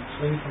Tarshish and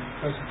flee from the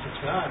presence of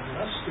God. Well,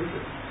 that's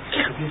stupid.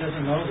 If he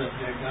doesn't know that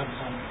God is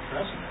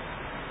omnipresent.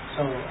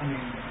 So,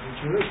 the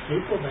Jewish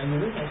people, they knew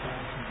that God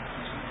was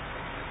omnipresent.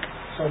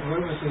 So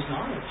where was his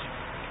knowledge?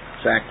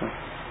 Exactly.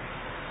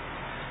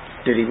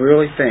 Did he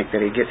really think that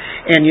he'd get...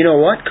 And you know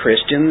what?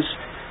 Christians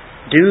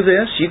do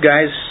this. You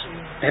guys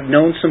have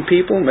known some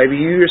people, maybe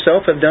you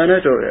yourself have done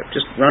it, or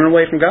just run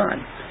away from God.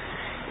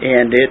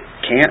 And it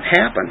can't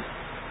happen.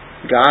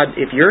 God,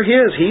 if you're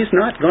His, He's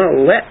not going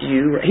to let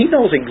you. He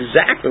knows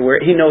exactly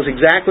where. He knows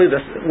exactly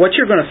what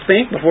you're going to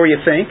think before you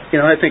think.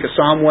 I think of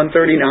Psalm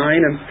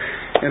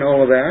 139 and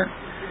all of that.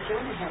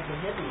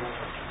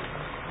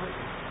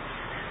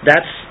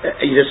 That's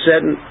you just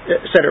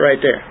said it right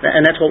there,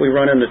 and that's what we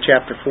run into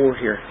chapter 4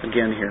 here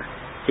again. Here,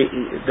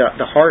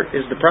 the heart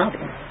is the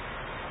problem.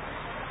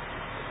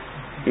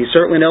 He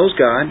certainly knows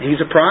God.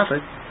 He's a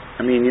prophet.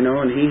 And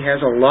he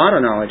has a lot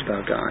of knowledge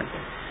about God.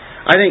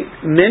 I think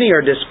many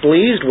are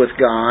displeased with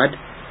God,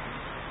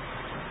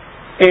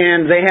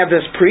 and they have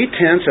this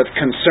pretense of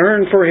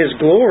concern for His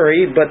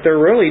glory, but they're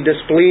really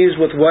displeased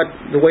with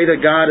the way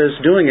that God is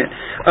doing it.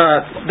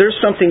 There's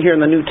something here in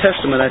the New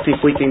Testament I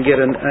think we can get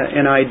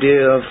an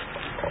idea of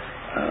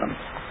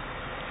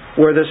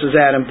where this is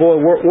at. And boy,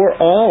 we're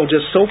all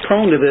just so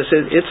prone to this.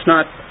 It's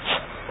not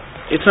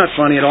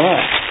funny at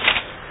all.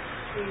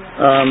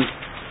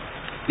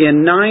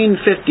 In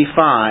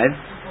 955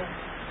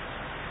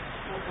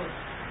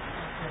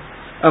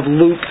 of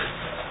Luke.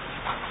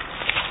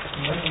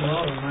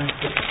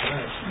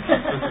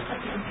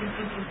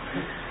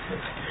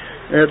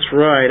 That's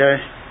right.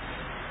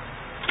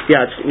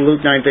 It's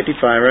Luke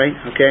 9:55, right?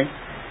 Okay.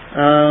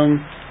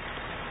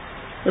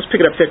 Let's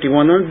pick it up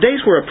 51. When the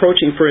days were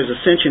approaching for His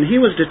ascension, He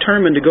was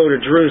determined to go to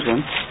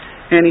Jerusalem,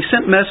 and He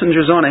sent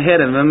messengers on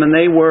ahead of Him, and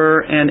they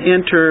went and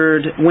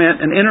entered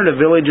a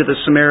village of the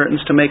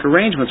Samaritans to make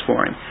arrangements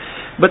for Him.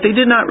 But they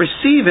did not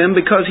receive Him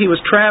because He was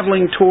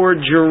traveling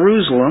toward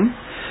Jerusalem.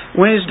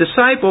 When His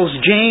disciples,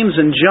 James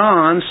and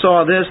John,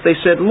 saw this, they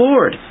said,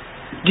 "Lord,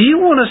 do you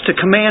want us to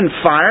command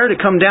fire to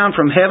come down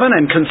from heaven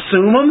and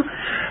consume them?"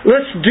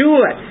 Let's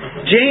do it.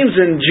 James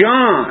and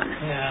John,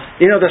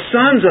 the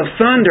sons of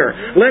thunder.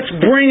 Let's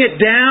bring it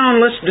down.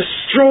 Let's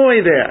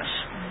destroy this.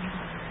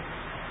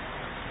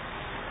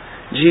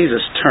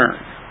 Jesus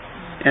turned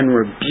and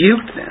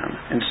rebuked them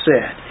and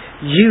said,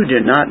 "You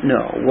do not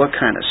know what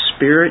kind of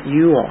spirit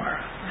you are.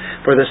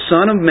 For the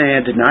Son of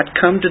Man did not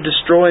come to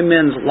destroy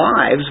men's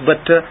lives,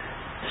 but to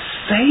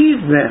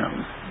save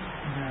them."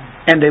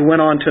 And they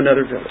went on to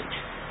another village.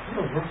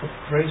 What a work of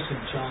grace in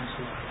John's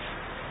life.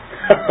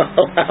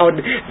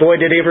 Boy,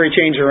 did he ever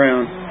change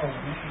around.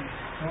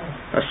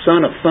 A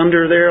son of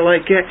thunder there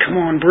like that. Come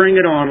on, bring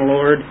it on,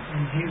 Lord.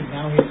 And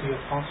now he's the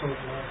apostle of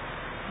love.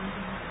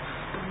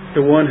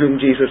 The one whom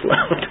Jesus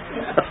loved.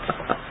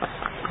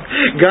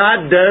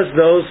 God does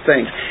those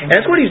things.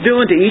 That's what He's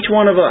doing to each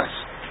one of us.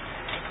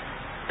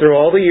 Through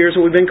all the years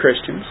that we've been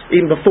Christians.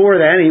 Even before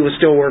that, He was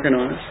still working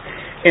on us.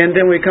 And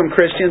then we become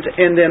Christians,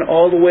 and then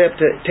all the way up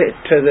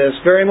to this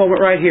very moment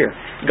right here.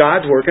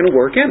 God's working a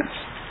work in us.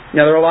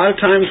 Now, there are a lot of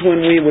times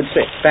when we would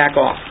say, back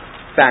off,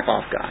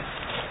 God.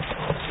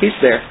 He's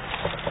there.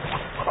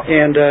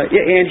 And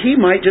He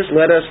might just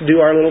let us do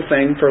our little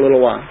thing for a little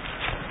while.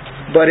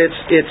 But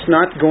it's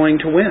not going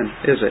to win,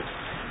 is it?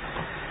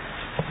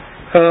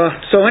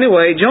 So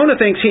anyway, Jonah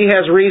thinks he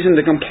has reason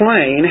to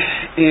complain,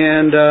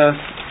 and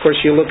of course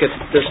you look at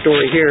this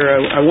story here,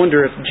 I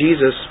wonder if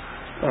Jesus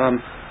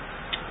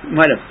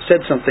might have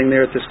said something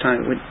there at this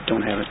time. We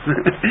don't have it.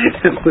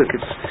 Look,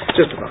 it's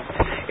just about.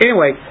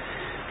 Anyway,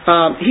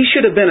 he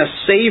should have been a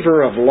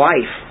savor of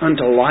life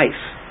unto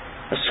life,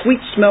 a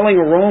sweet-smelling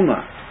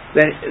aroma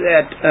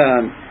that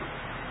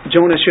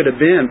Jonah should have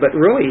been, but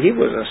really he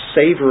was a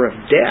savor of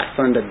death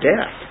unto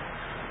death.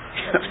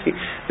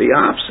 The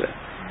opposite.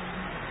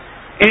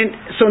 And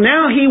so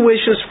now he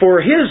wishes for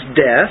his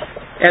death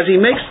as he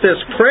makes this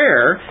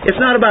prayer. It's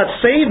not about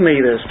save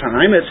me this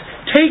time, it's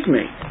take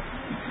me.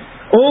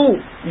 Oh,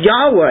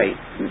 Yahweh,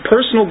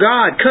 personal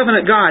God,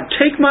 covenant God,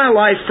 take my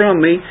life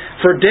from me,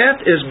 for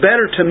death is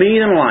better to me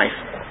than life.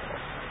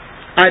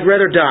 I'd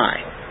rather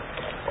die.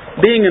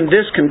 Being in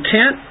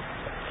discontent,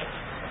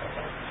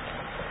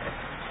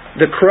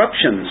 the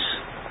corruptions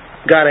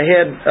got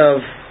ahead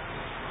of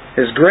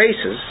His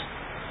graces,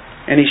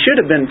 and he should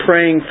have been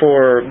praying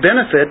for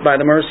benefit by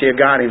the mercy of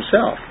God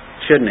Himself,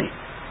 shouldn't he?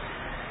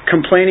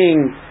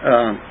 Complaining,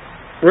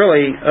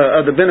 really,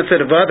 of the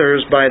benefit of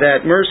others by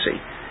that mercy.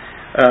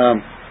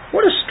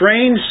 What a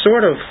strange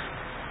sort of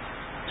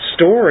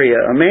story,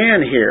 a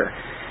man here,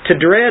 to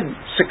dread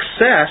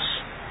success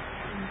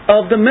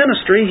of the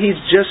ministry he's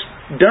just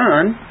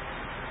done,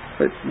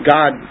 that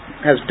God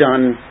has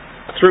done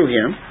through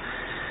him.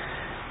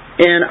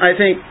 And I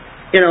think,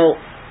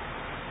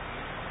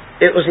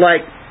 it was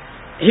like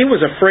he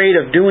was afraid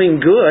of doing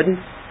good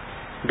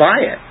by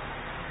it.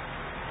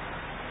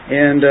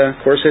 And,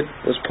 of course, it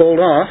was pulled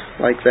off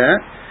like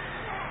that.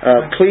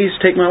 Please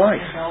take my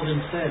life.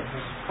 Eldon said,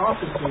 the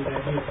prophecy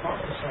that he had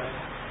prophesied,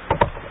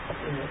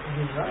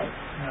 he's right.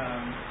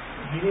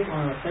 He didn't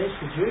want to face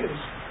the Jews.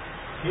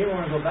 He didn't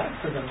want to go back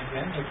to them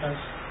again because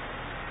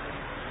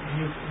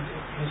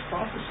his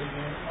prophecy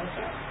was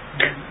out.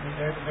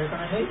 They're going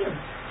to hate him.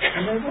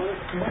 And they would.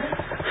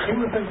 He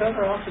would have been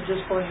better off to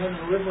just go ahead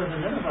and live with the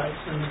Ninevites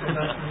than to go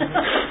back to the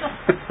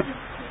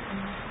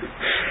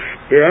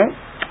Yeah.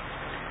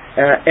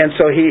 And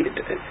so he,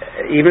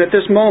 even at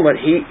this moment,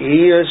 he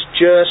is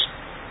just,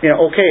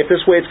 okay, if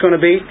this way it's going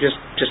to be, just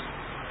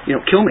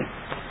kill me.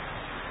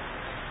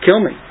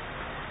 Kill me.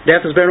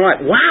 Death is better than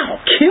life.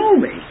 Wow, kill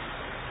me.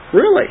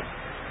 Really?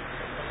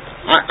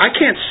 I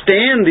can't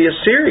stand the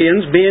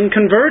Assyrians being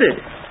converted.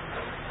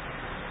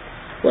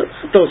 What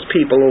about those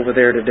people over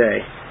there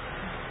today?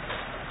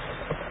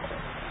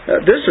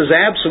 This is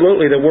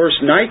absolutely the worst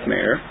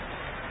nightmare,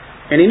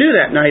 and he knew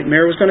that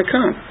nightmare was going to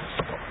come.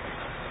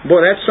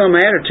 Boy, that's some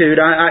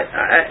attitude.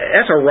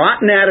 That's a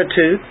rotten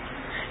attitude.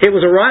 It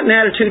was a rotten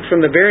attitude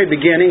from the very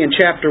beginning in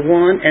chapter 1,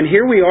 and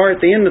here we are at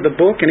the end of the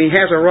book, and he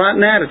has a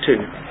rotten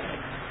attitude.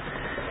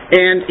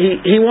 And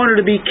he wanted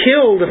to be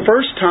killed the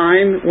first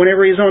time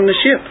whenever he's on the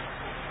ship.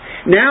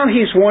 Now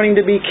he's wanting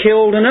to be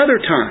killed another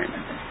time.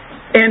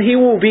 And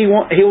he'll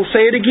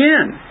say it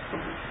again.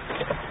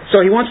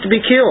 So he wants to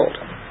be killed.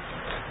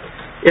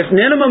 If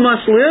Nineveh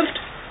must live,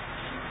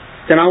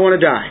 then I want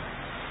to die.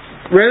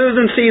 Rather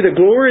than see the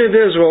glory of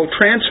Israel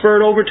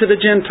transferred over to the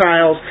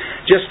Gentiles,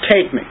 just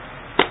take me.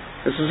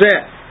 This is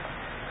it.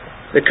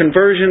 The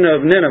conversion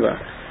of Nineveh.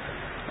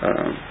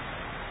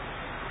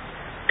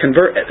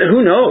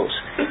 Who knows?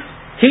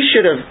 He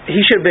should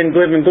have been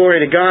giving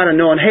glory to God and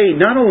knowing, hey,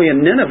 not only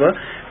in Nineveh,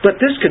 but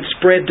this could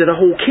spread to the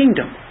whole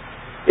kingdom.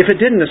 If it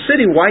did in the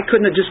city, why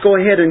couldn't it just go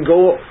ahead and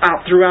go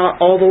out throughout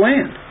all the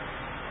land?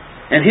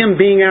 And him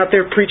being out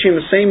there preaching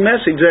the same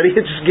message that he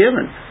had just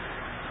given.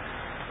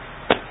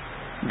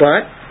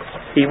 But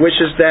he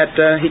wishes that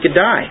he could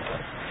die.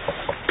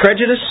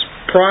 Prejudice,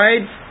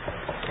 pride.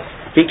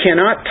 He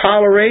cannot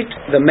tolerate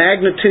the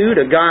magnitude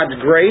of God's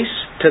grace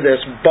to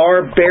this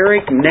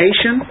barbaric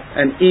nation,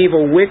 an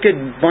evil, wicked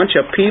bunch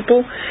of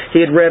people.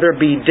 He'd rather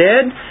be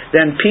dead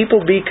than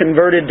people be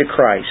converted to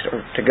Christ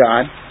or to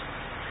God.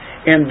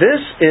 And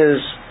this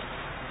is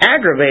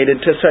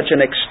aggravated to such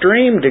an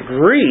extreme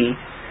degree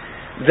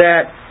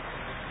that,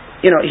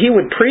 he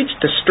would preach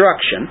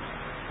destruction,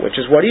 which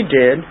is what he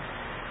did.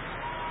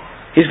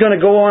 He's going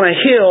to go on a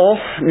hill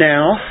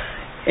now,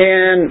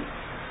 and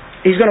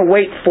he's going to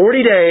wait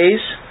 40 days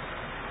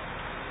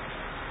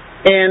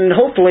and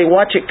hopefully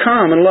watch it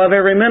come and love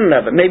every minute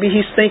of it. Maybe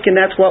he's thinking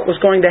that's what was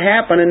going to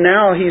happen, and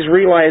now he's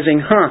realizing,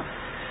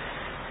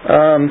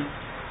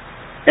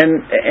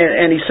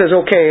 and he says,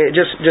 okay,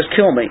 just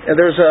kill me.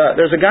 There's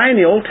a guy in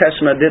the Old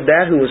Testament that did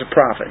that who was a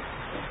prophet.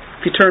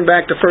 If you turn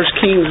back to 1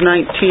 Kings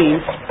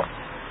 19,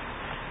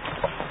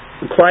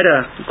 quite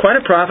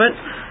a prophet.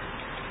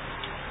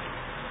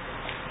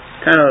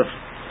 Kind of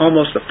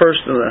almost the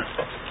first of the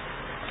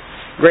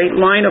great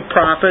line of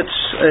prophets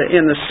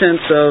in the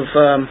sense of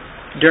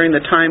during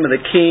the time of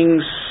the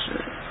kings,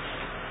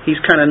 he's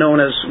kind of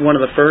known as one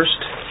of the first.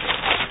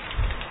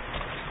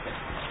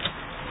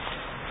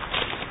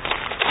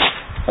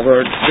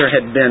 Although there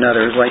had been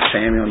others like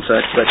Samuel and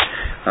such, but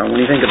when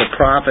you think of the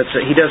prophets,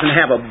 he doesn't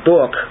have a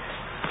book,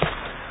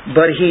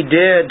 but he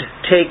did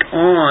take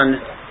on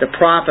the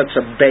prophets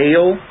of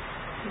Baal,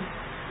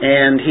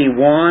 and he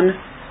won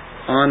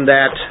on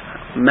that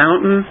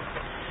mountain.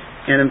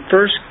 And in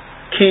 1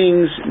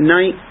 Kings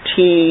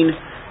 19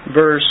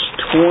 verse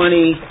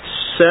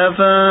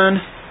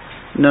 27,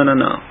 no.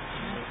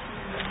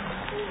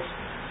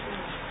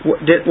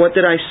 What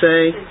did I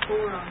say?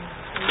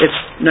 It's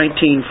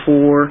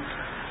 19:4.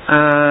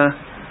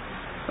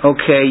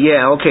 Okay.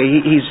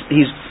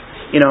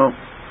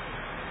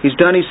 He's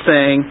done his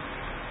thing.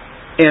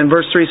 And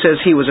verse 3 says,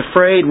 he was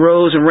afraid,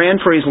 rose and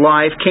ran for his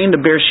life, came to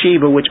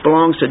Beersheba, which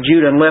belongs to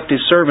Judah, and left his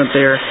servant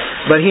there.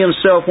 But he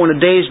himself went a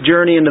day's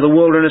journey into the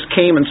wilderness,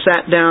 came and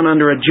sat down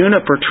under a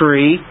juniper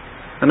tree,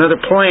 another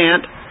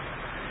plant,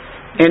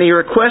 And he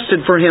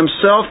requested for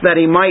himself that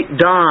he might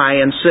die,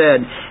 and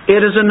said,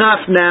 It is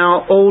enough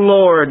now, O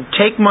Lord,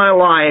 take my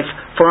life,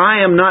 for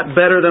I am not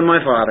better than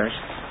my fathers.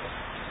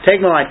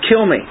 Take my life,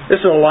 kill me. This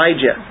is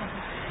Elijah.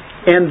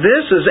 And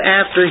this is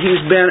after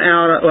he's been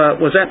out,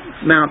 was that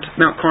Mount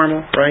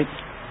Carmel, right?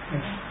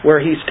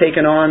 Where he's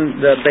taken on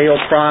the Baal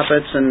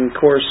prophets, and of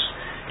course,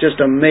 just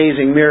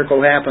amazing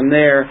miracle happened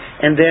there.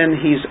 And then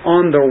he's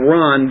on the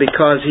run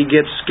because he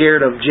gets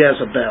scared of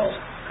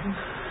Jezebel.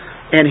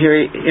 And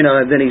here,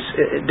 then he's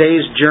a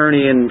day's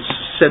journey and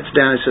sits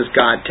down and says,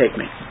 God, take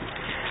me.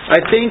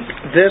 I think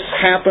this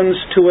happens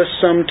to us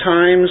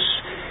sometimes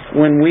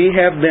when we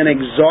have been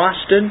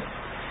exhausted,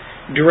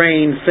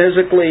 drained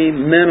physically,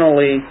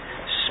 mentally,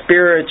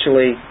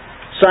 spiritually,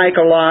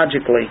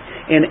 psychologically.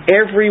 In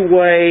every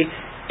way,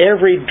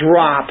 every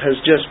drop has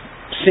just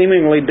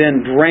seemingly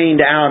been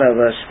drained out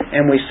of us,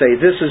 and we say,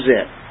 this is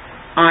it.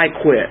 I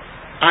quit.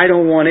 I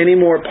don't want any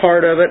more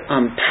part of it.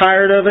 I'm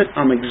tired of it.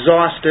 I'm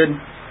exhausted.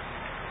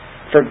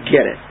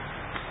 Forget it.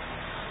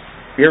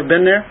 You ever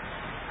been there?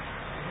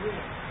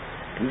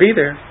 Be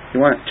there. You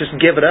want to just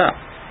give it up.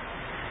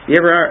 You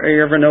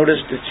ever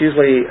noticed it's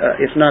usually,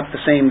 if not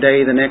the same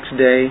day, the next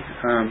day,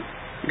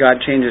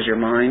 God changes your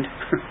mind?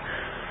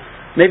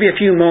 Maybe a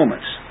few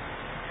moments.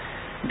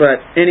 But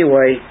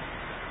anyway,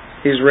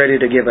 He's ready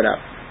to give it up.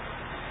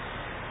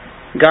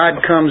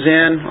 God comes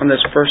in on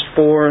this verse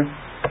 4.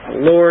 The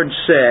Lord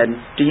said,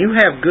 do you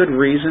have good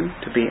reason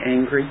to be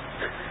angry?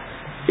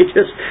 He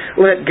just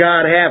let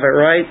God have it,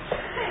 right?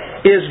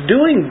 Is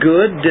doing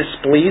good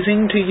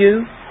displeasing to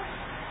you?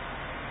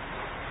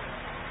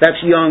 That's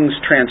Young's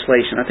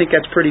translation. I think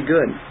that's pretty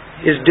good.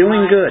 Is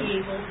doing good.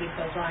 Evil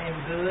because I am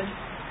good?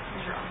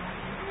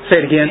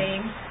 Say it again.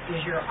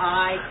 Is your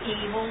eye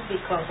evil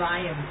because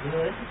I am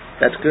good?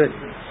 That's good.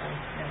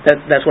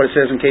 That's what it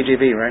says in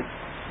KJV, right?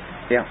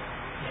 Yeah.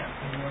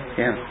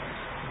 Yeah.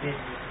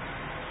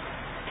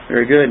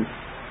 Very good.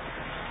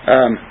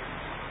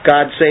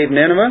 God saved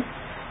Nineveh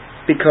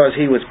because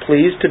He was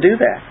pleased to do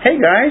that. Hey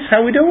guys,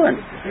 how we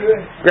doing?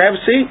 Good. Grab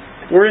a seat.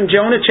 We're in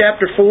Jonah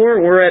chapter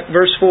 4. We're at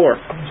verse 4.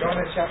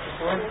 Jonah chapter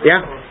 4?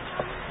 Yeah.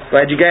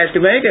 Glad you guys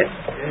could make it.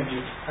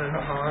 I don't know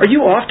how. Are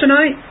you off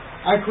tonight?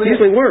 I quit.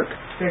 Usually work.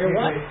 You're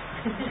what?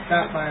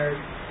 Got fired.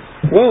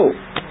 Whoa.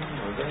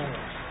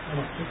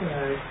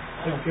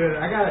 It's good.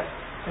 I got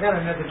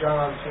another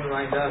job opportunity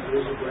lined up. It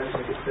was a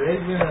blessing. Today's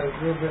been a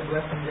real good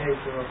blessing day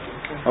for us.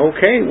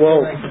 Okay,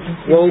 well,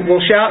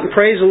 we'll shout and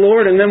praise the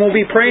Lord, and then we'll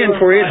be praying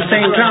for you at the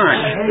same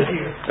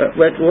time.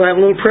 We'll have a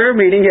little prayer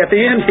meeting at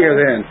the end here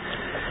then.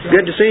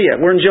 Good to see you.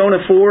 We're in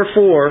Jonah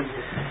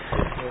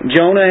 4:4.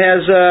 Jonah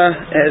is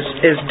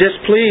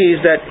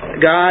displeased that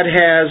God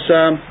has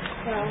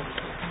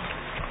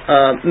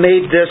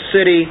made this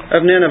city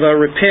of Nineveh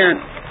repent,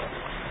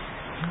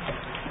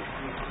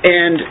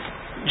 and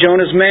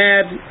Jonah's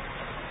mad.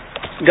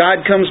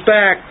 God comes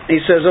back. He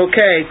says,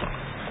 okay,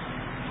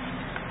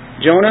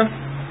 Jonah,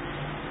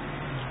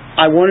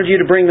 I wanted you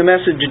to bring the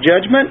message of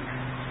judgment.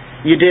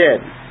 You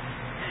did.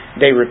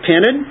 They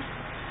repented.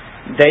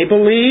 They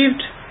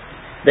believed.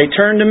 They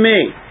turned to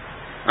me.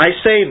 I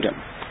saved them.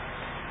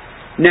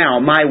 Now,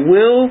 my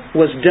will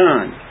was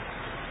done.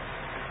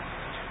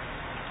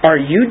 Are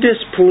you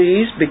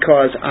displeased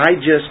because I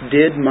just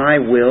did my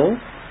will?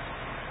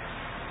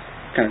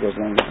 Kind of goes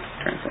along with the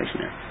translation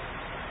there.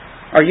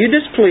 Are you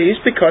displeased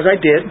because I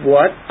did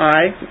what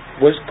I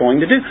was going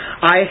to do?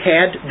 I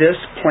had this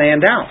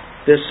planned out.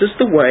 This is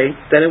the way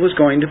that it was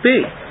going to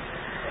be.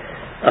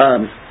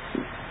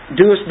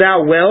 Doest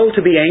thou well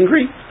to be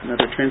angry?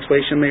 Another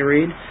translation may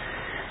read.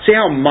 See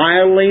how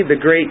mildly the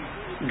great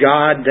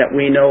God that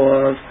we know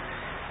of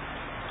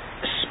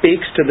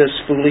speaks to this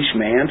foolish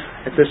man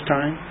at this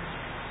time.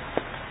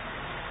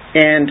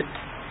 And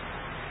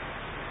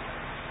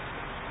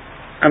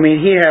I mean,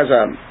 he has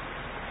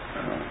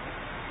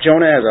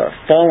Jonah has a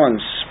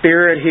fallen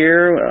spirit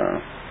here,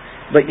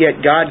 but yet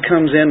God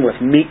comes in with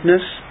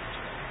meekness.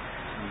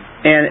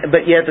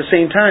 But yet at the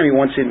same time, He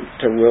wants him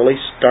to really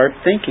start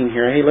thinking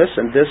here. Hey,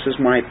 listen, this is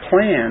my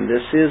plan.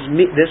 This is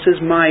me. This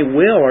is my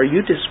will. Are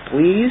you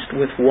displeased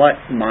with what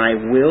my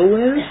will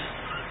is?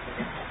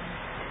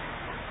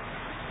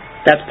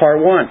 That's part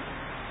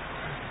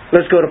 1.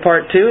 Let's go to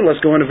part 2.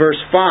 Let's go into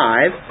verse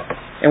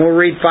 5, and we'll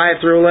read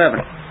 5 through 11.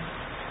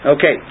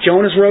 Okay,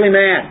 Jonah's really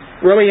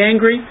mad, really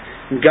angry.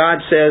 And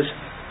God says,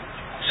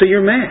 so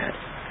you're mad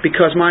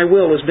because my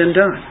will has been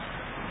done.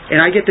 And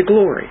I get the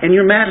glory. And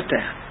you're mad at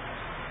that.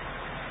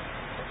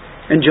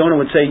 And Jonah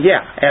would say,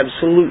 yeah,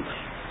 absolutely.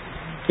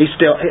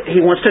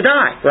 He wants to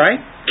die, right?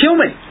 Kill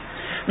me.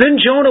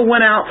 Then Jonah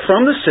went out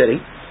from the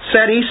city,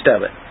 sat east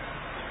of it.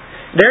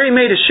 There he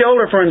made a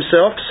shelter for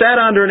himself, sat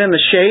under it in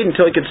the shade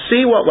until he could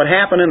see what would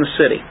happen in the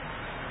city.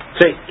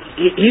 So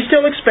he's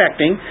still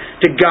expecting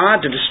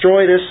God to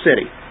destroy this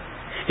city.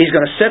 He's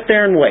going to sit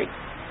there and wait.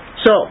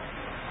 So,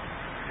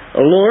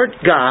 the Lord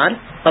God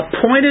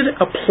appointed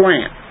a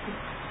plant,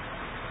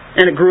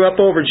 and it grew up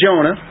over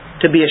Jonah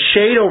to be a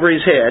shade over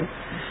his head,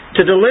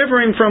 to deliver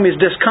him from his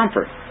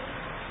discomfort.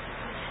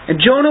 And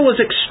Jonah was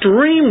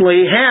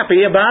extremely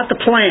happy about the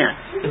plant.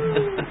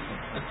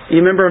 You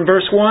remember in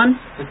verse 1?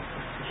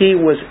 He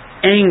was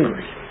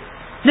angry.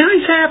 Now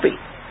he's happy.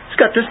 He's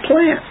got this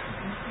plant.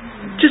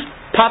 Just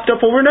popped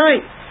up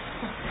overnight.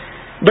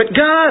 But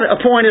God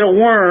appointed a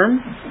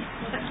worm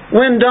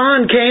when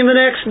dawn came the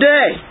next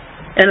day,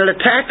 and it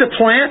attacked the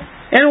plant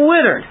and it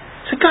withered.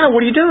 I said, God,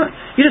 what are you doing?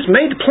 You just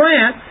made the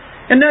plant,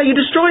 and now you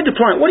destroyed the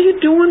plant. What are you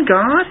doing,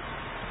 God?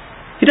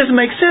 He doesn't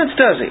make sense,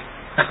 does he?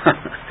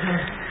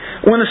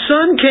 When the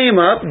sun came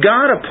up,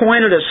 God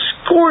appointed a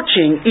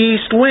scorching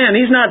east wind.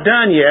 He's not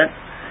done yet.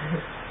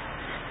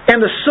 And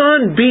the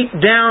sun beat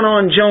down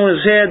on Jonah's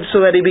head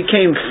so that he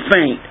became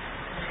faint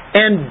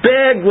and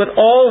begged with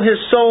all his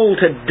soul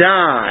to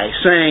die,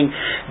 saying,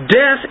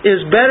 death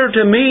is better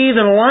to me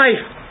than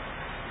life.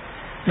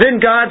 Then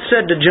God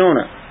said to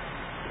Jonah,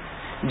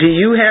 do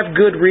you have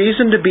good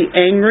reason to be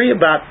angry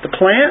about the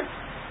plant?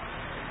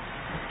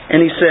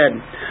 And he said,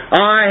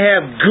 I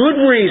have good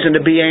reason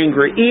to be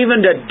angry,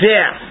 even to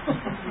death.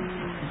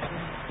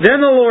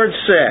 Then the Lord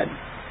said,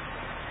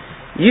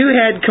 you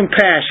had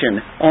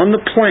compassion on the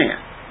plant,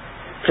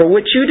 for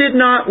which you did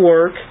not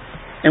work,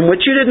 and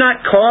which you did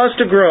not cause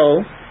to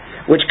grow,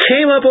 which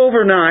came up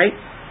overnight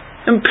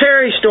and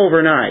perished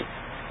overnight.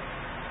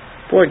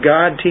 Boy,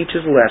 God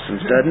teaches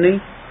lessons, doesn't He?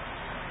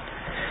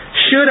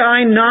 Should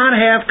I not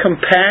have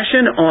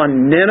compassion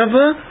on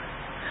Nineveh,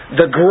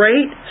 the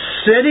great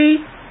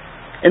city,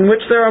 in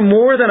which there are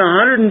more than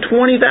 120,000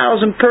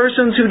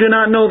 persons who do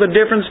not know the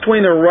difference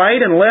between the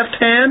right and left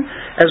hand,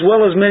 as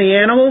well as many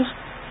animals?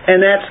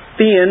 And that's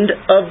the end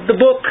of the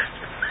book.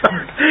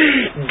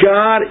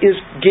 God is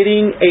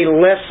getting a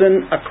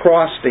lesson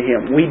across to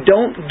him. We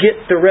don't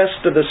get the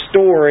rest of the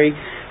story,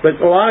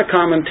 but a lot of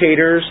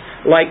commentators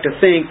like to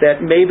think that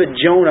maybe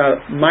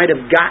Jonah might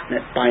have gotten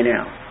it by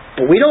now.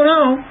 But we don't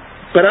know.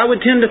 But I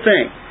would tend to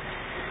think.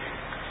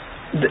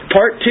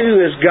 Part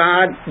 2 is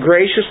God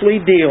graciously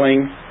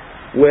dealing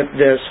with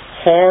this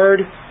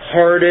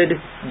hard-hearted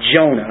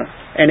Jonah,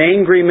 an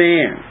angry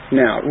man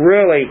now,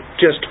 really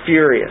just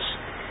furious.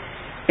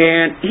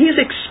 And he's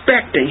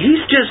expecting,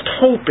 he's just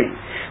hoping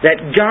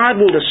that God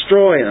will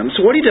destroy them.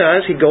 So what he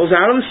does, he goes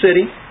out of the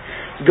city,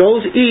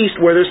 goes east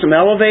where there's some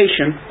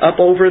elevation up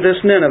over this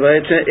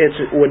Nineveh.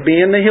 It would be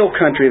in the hill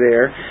country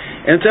there,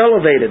 and it's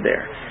elevated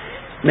there.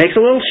 Makes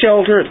a little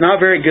shelter. It's not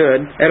very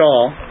good at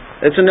all.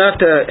 It's enough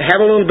to have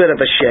a little bit of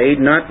a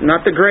shade, not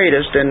the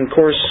greatest. And of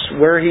course,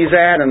 where he's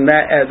at and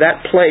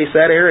that place,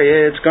 that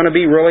area, it's going to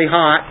be really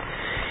hot.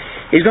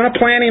 He's going to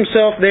plant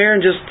himself there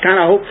and just kind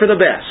of hope for the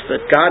best,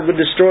 that God would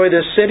destroy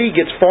this city,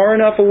 gets far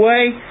enough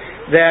away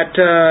that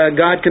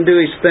God can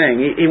do His thing.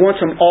 He wants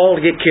them all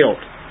to get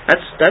killed.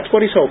 That's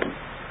what he's hoping.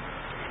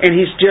 And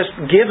he's just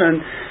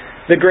given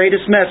the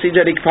greatest message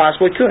that he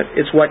possibly could.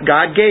 It's what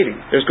God gave him.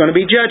 There's going to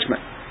be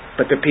judgment.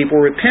 But the people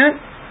repent.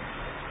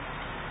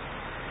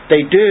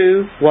 They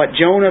do what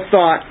Jonah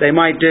thought they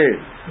might do.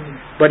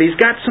 But he's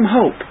got some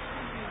hope.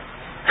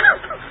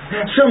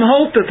 Some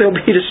hope that they'll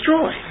be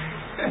destroyed.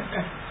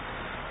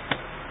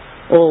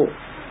 Well,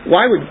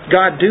 why would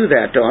God do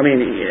that, though? I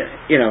mean,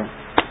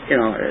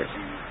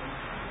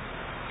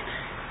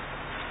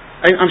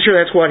 I'm sure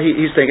that's what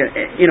he's thinking.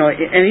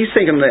 And he's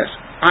thinking this: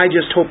 I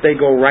just hope they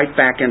go right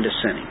back into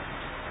sinning.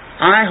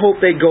 I hope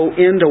they go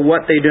into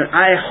what they do.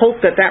 I hope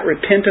that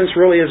repentance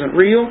really isn't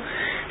real.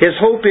 His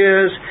hope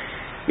is,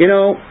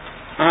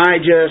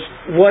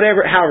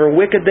 however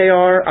wicked they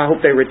are, I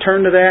hope they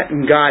return to that,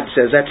 and God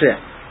says, that's it.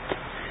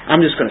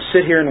 I'm just going to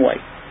sit here and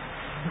wait.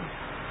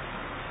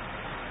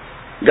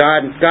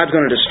 God's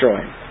going to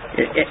destroy them.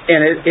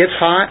 And it's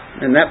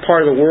hot, in that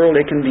part of the world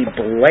it can be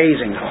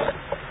blazing hot.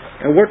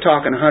 And we're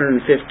talking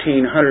 115,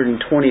 120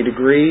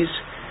 degrees.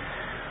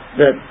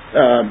 The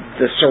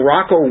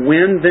Sirocco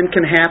wind then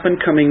can happen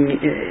coming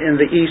in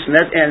the east,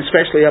 and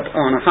especially up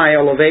on a high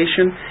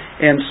elevation.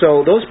 And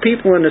so those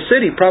people in the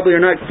city probably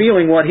are not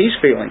feeling what he's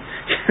feeling.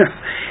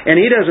 And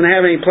he doesn't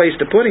have any place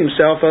to put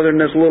himself other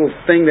than this little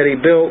thing that he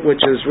built,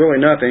 which is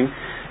really nothing,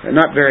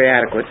 not very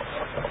adequate.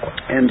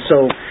 And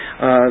so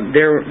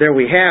there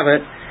we have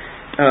it.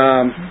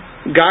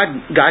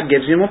 God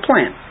gives him a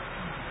plan.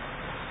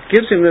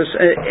 Gives him this,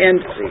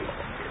 and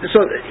so,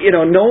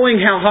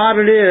 knowing how hot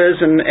it is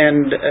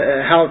and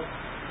how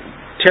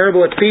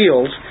terrible it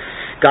feels,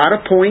 God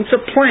appoints a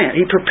plant.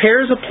 He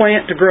prepares a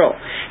plant to grow.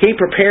 He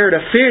prepared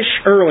a fish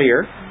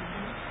earlier,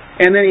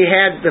 and then he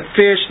had the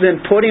fish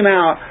then put him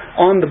out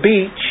on the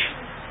beach.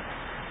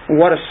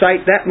 What a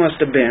sight that must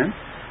have been.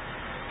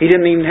 He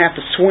didn't even have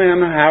to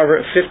swim,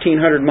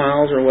 1,500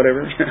 miles or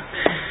whatever,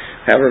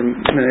 however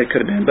many it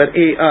could have been. But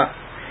he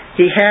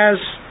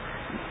has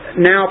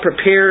now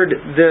prepared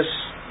this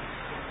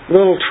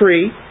little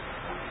tree,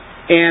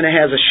 and it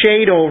has a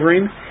shade over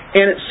him,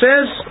 and it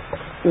says,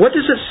 what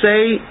does it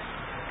say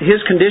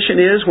his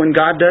condition is when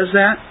God does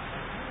that?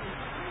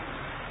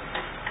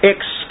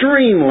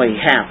 Extremely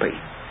happy.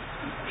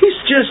 He's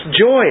just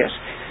joyous.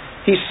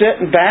 He's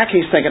sitting back,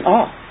 he's thinking,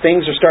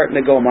 things are starting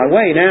to go my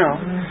way now.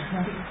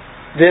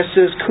 This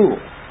is cool.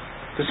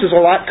 This is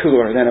a lot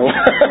cooler than it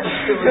was.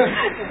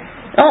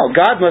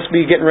 God must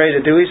be getting ready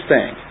to do His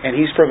thing, and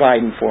He's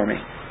providing for me.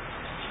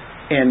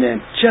 And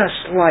then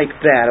just like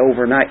that,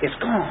 overnight, it's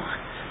gone.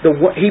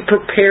 He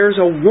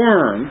prepares a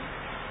worm,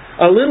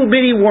 a little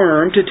bitty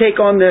worm, to take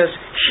on this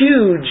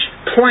huge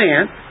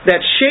plant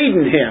that's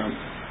shading him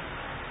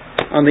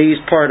on the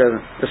east part of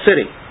the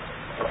city.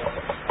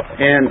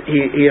 And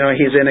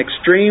he's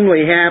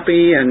extremely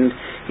happy, and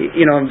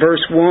in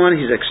verse 1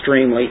 he's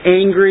extremely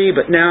angry,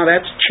 but now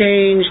that's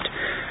changed.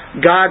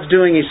 God's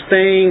doing His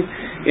thing.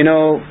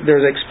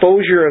 There's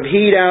exposure of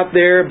heat out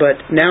there, but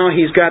now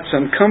He's got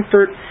some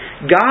comfort.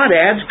 God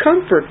adds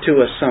comfort to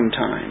us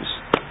sometimes.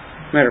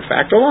 Matter of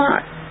fact, a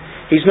lot.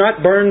 He's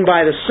not burned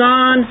by the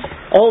sun.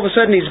 All of a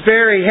sudden He's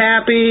very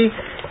happy.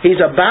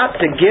 He's about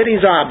to get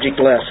his object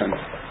lesson.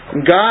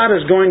 God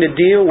is going to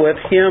deal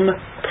with him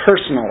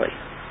personally.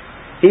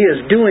 He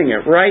is doing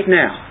it right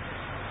now.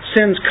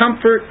 Sends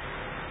comfort,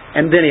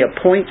 and then He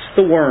appoints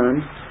the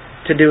worm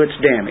to do its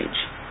damage.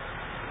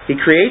 He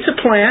creates a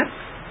plant,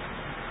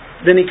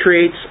 then He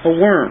creates a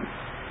worm.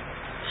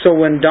 So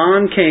when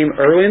dawn came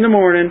early in the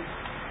morning,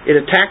 it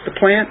attacked the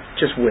plant,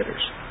 just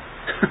withers.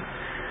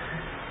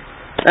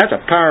 That's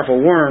a powerful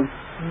worm.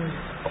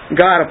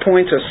 God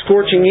appoints a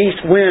scorching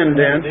east wind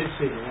then.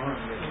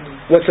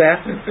 What's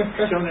that?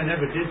 Jonah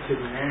never did see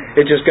the worm.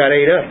 It just got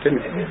ate up,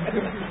 didn't it?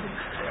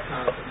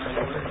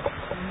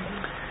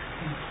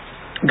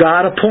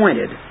 God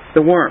appointed the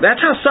worm. That's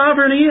how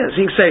sovereign He is.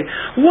 He can say,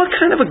 what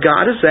kind of a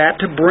God is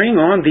that to bring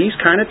on these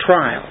kind of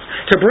trials?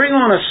 To bring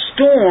on a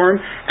storm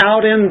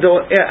out in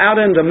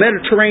the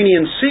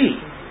Mediterranean Sea.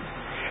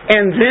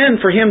 And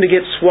then for him to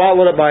get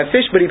swallowed up by a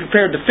fish, but He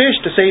prepared the fish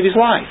to save his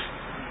life.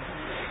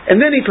 And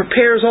then He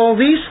prepares all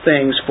these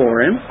things for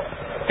him.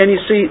 And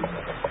you see,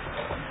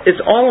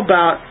 it's all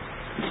about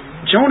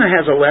Jonah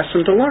has a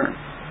lesson to learn.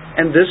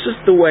 And this is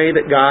the way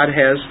that God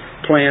has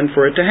planned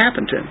for it to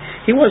happen to him.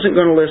 He wasn't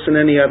going to listen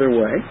any other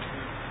way.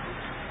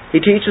 He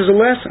teaches a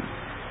lesson.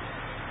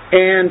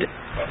 And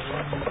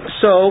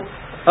so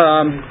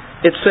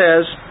it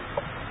says,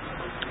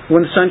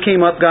 when the sun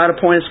came up, God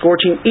appointed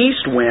scorching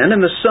east wind,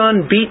 and the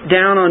sun beat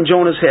down on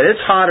Jonah's head.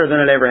 It's hotter than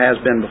it ever has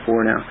been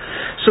before now.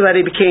 So that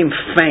he became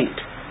faint.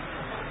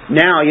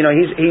 Now,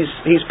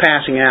 he's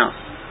passing out.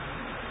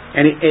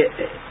 And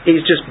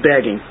he's just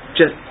begging,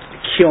 just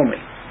kill me.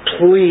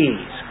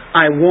 Please.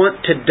 I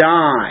want to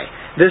die.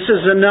 This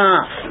is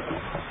enough.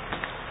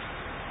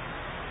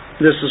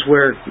 This is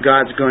where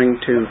God's going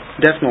to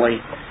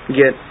definitely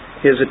get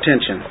His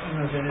attention.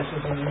 This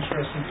is an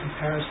interesting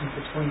comparison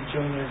between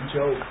Jonah and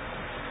Job,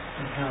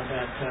 and how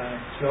that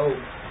Job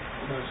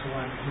was the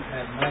one who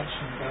had much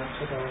and God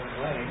took all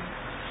away.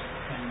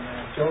 And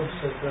Job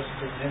said, blessed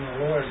is the name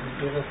of the Lord, and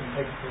giveth and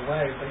taketh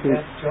away. But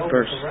yet Job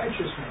was a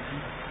righteous man.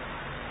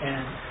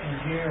 And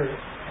here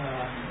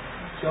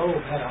Job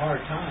had a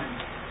hard time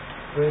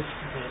with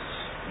this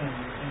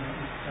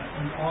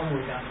and all the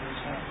way down to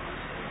his head.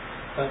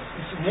 But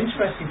it's an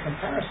interesting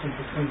comparison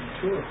between the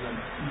two of them,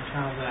 and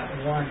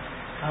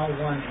how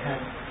one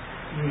had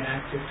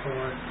reacted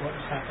toward what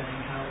was happening,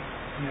 how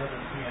the other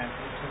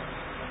reacted toward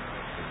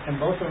it. And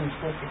both of them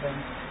spoke to them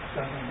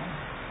God Almighty.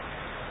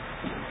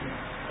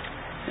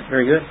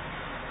 Very good.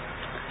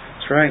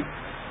 That's right.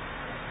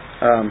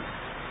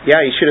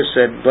 He should have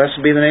said, blessed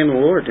be the name of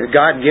the Lord.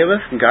 God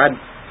giveth and God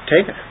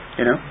taketh,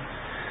 He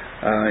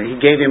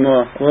gave him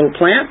a little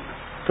plant,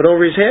 put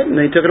over his head, and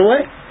then He took it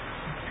away.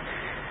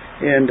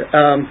 And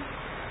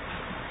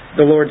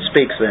the Lord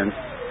speaks then.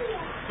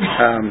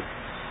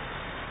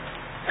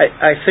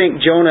 I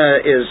think Jonah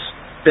has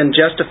been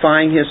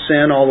justifying his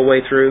sin all the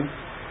way through.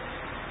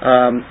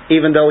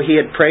 Even though he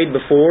had prayed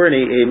before and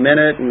he meant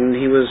it and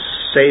he was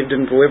saved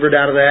and delivered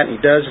out of that, and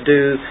he does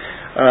do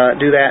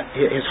that,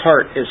 his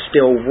heart is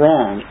still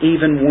wrong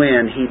even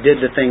when he did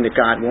the thing that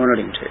God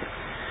wanted him to.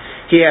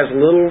 He has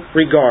little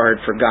regard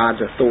for God's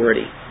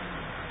authority.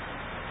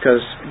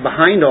 Because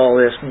behind all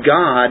this,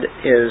 God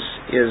is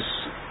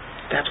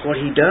that's what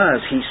He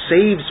does. He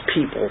saves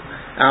people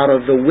out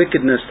of the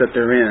wickedness that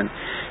they're in.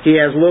 He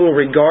has little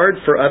regard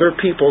for other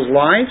people's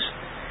lives,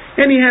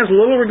 and he has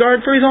little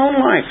regard for his own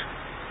life.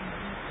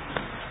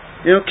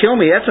 Kill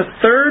me. That's the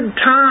third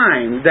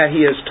time that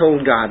he has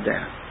told God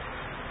that.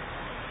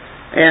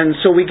 And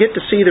so we get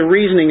to see the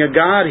reasoning of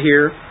God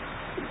here.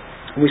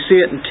 We see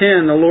it in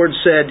 10. The Lord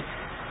said,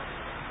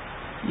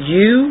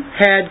 you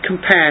had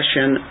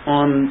compassion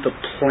on the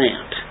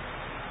plant.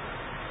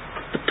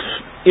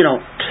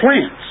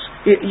 Plants.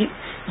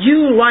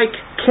 You like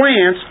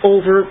plants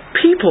over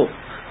people.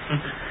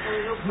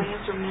 No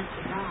plants are meant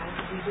to die.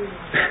 We do.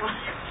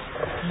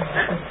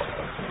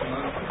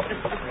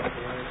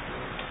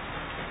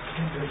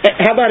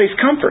 How about his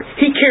comfort?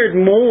 He cared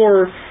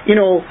more,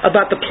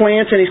 about the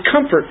plants and his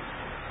comfort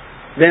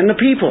than the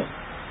people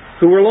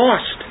who were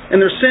lost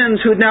and their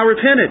sins who had now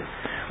repented.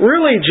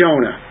 Really,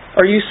 Jonah?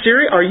 Are you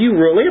serious? Are you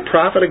really a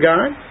prophet of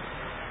God?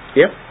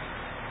 Yep.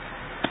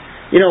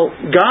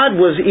 God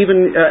was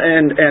even,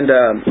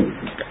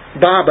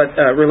 Bob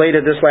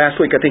related this last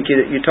week. I think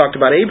you talked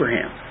about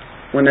Abraham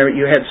when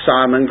you had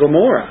Sodom and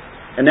Gomorrah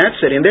and that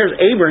city. And there's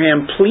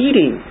Abraham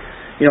pleading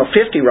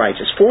 50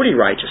 righteous, 40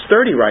 righteous,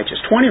 30 righteous,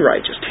 20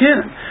 righteous,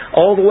 10,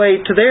 all the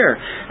way to there.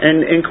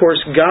 And of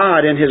course,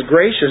 God in His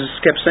gracious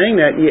kept saying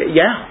that,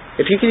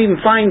 if you can even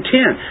find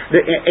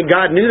 10.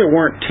 God knew there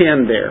weren't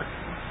 10 there.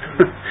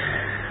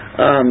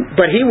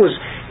 But it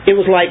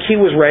was like He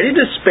was ready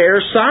to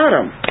spare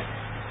Sodom.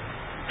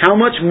 How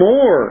much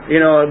more,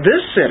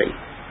 this city?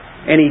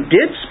 And He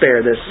did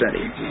spare this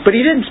city. But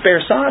He didn't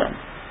spare Sodom.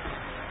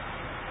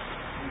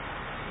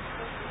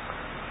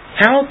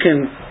 How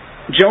can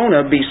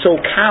Jonah be so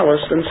callous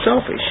and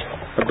selfish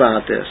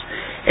about this?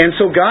 And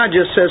so God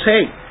just says,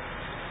 hey,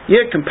 you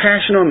had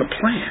compassion on the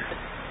plant.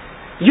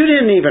 You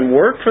didn't even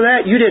work for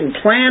that. You didn't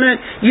plan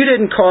it. You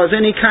didn't cause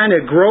any kind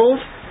of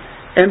growth.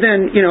 And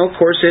then, of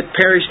course, it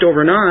perished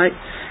overnight.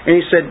 And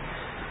He said,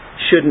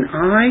 shouldn't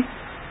I,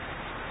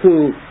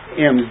 who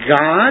am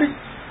God,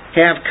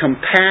 have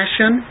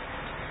compassion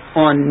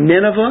on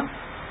Nineveh?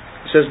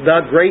 It says,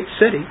 the great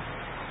city.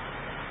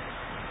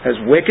 As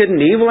wicked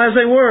and evil as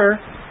they were,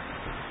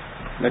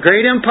 the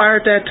great empire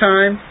at that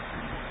time,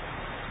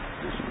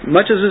 as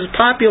much as it's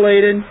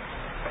populated,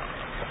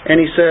 and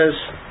He says,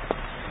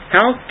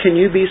 how can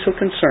you be so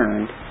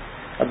concerned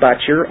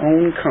about your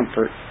own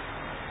comfort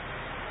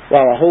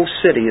while a whole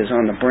city is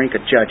on the brink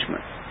of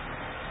judgment?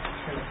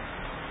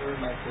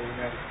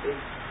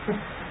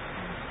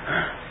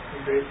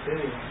 A great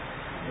city.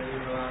 There's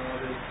a lot of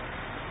this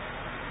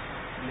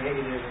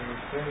negative and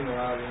sin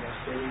allowed in our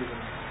cities. And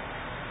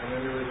I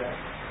remember with that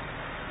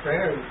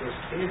prayer that those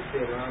kids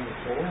did around the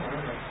pole. I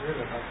don't know if you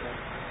heard about that.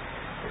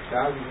 The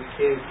thousands of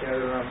kids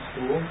gathered around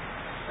school,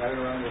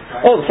 gathered around the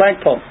flagpole. Oh, the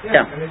flagpole.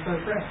 Yeah. And they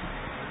started praying.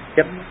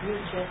 Yep.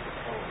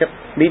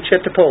 Meet you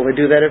at the pole. They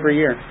do that every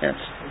year.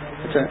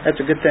 That's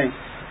a good thing.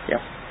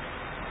 Yeah.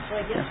 So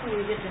I guess when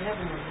we get to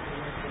heaven, we'll get to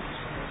work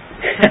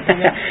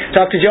with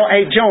Talk to Jonah.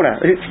 Hey, Jonah.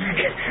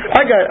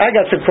 I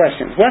got some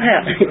questions. What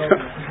happened?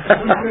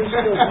 I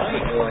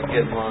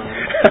get mine.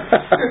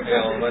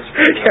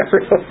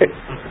 Really.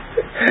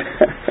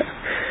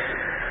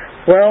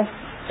 Well,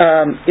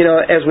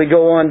 as we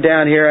go on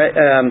down here,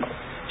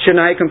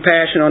 shouldn't I have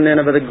compassion on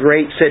Nineveh, the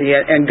great city?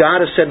 And God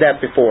has said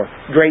that before.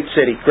 Great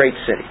city, great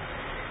city.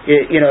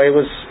 It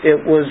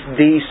was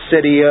the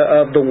city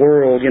of the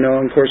world. And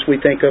of course we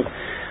think of,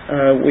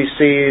 we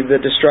see the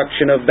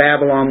destruction of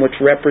Babylon, which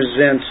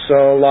represents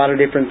a lot of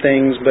different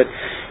things. But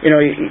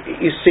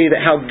you see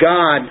that how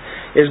God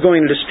is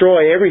going to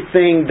destroy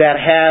everything that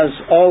has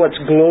all its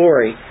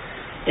glory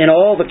in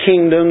all the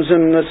kingdoms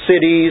and the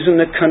cities and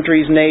the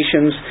countries,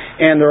 nations,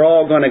 and they're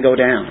all going to go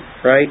down,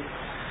 right?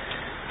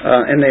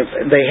 And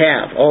they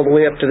have all the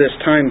way up to this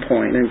time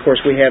point. And of course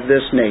we have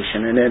this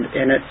nation,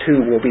 and it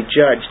too will be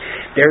judged.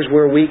 There's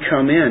where we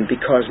come in,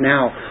 because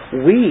now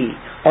we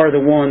are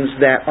the ones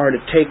that are to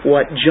take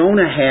what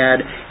Jonah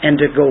had and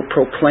to go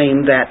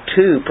proclaim that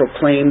too,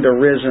 proclaim the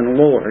risen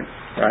Lord,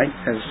 right?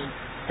 As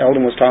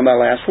Eldon was talking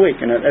about last week,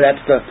 and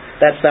that's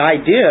the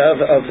idea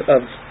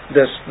of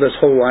this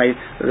whole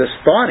this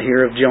thought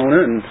here of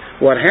Jonah and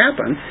what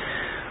happened.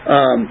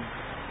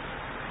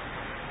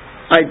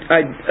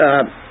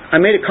 I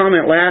made a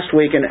comment last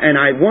week, and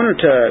I wanted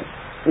to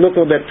look a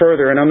little bit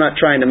further, and I'm not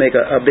trying to make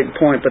a big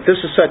point, but this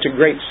is such a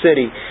great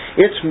city.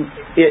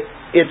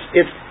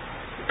 It's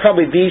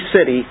probably the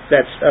city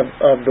that's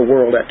of the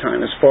world at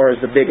time, as far as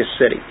the biggest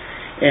city,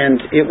 and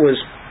it was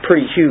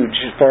pretty huge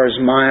as far as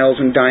miles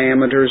and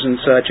diameters and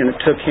such. And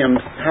it took him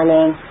how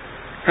long?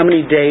 How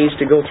many days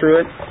to go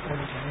through it?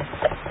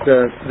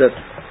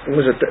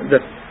 Was it the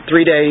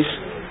 3 days,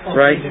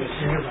 right?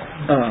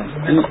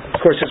 And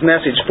of course, his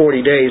message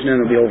 40 days, and then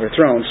it'll be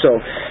overthrown.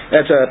 So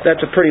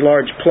that's a pretty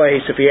large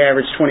place. If he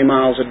averaged 20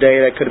 miles a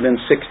day, that could have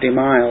been 60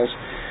 miles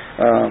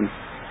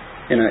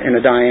in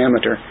a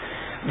diameter.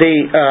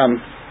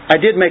 I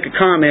did make a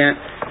comment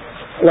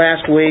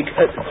last week,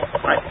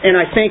 and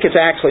I think it's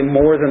actually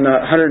more than the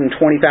 120,000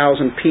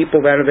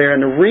 people that are there.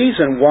 And the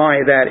reason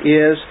why that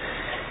is,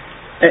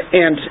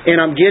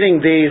 and I'm getting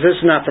these, this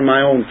is not from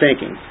my own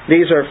thinking.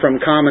 These are from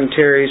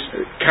commentaries.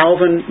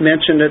 Calvin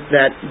mentioned it,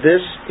 that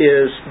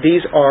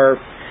these are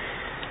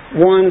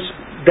ones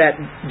that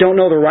don't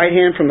know the right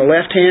hand from the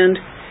left hand,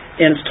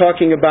 and it's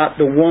talking about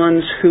the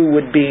ones who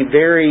would be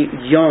very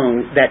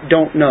young that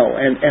don't know.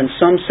 And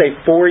some say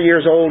 4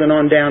 years old and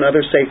on down,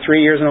 others say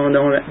 3 years and on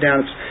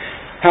down. It's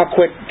how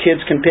quick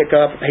kids can pick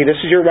up, hey, this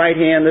is your right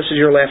hand, this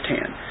is your left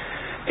hand.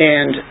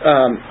 And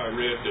I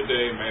read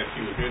today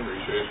Matthew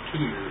Henry says 2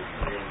 years.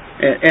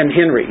 And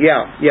Henry,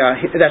 yeah,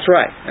 that's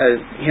right.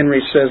 Henry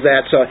says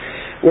that. So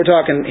we're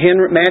talking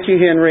Matthew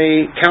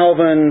Henry,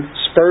 Calvin,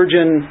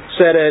 Spurgeon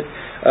said it.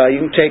 You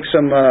can take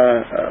some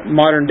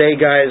modern day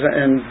guys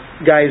and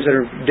guys that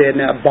are dead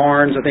now.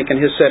 Barnes, I think,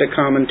 in his set of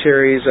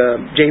commentaries.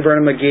 J.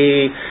 Vernon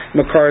McGee,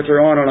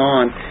 MacArthur, on and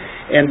on.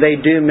 And they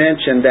do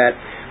mention that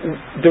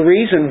the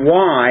reason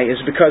why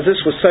is because this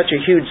was such a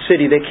huge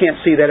city, they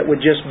can't see that it would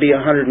just be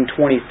 120,000.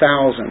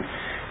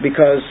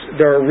 Because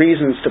there are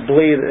reasons to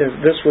believe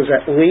this was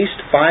at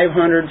least 500,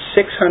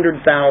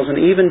 600,000,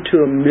 even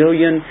to 1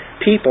 million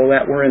people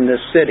that were in this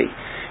city.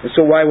 And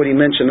so why would he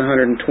mention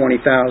 120,000?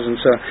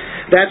 So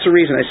that's the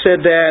reason I said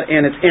that,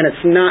 and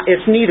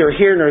it's neither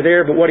here nor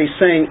there, but what he's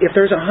saying, if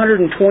there's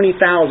 120,000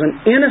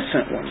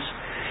 innocent ones,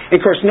 and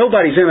of course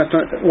nobody's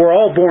innocent, we're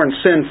all born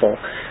sinful,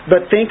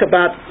 but think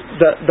about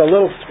the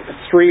little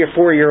 3 or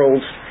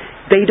 4-year-olds,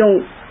 they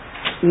don't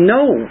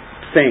know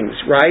things,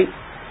 right?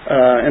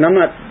 And I'm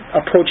not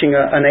approaching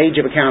an age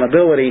of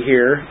accountability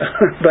here,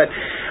 but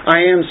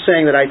I am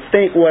saying that I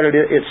think what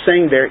it's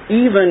saying there,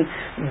 even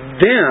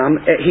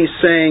them, he's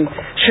saying,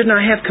 shouldn't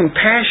I have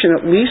compassion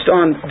at least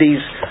on these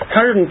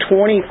 120,000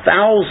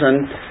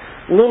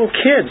 little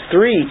kids,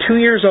 2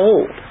 years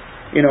old,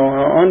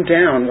 on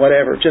down,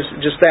 whatever, just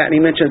that. And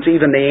he mentions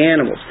even the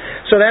animals.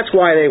 So that's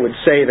why they would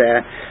say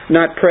that,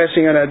 not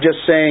pressing it,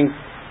 just saying,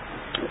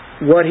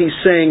 what he's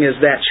saying is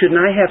that, shouldn't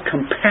I have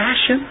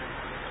compassion?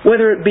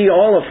 Whether it be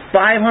all of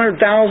 500,000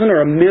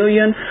 or 1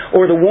 million,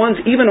 or the ones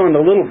even on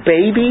the little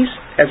babies,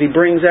 as he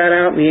brings that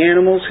out, and the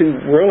animals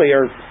who really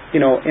are,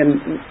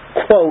 in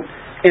quote,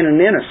 in an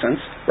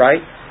innocence,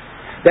 right?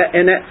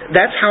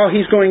 That's how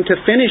he's going to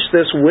finish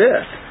this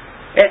with.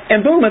 And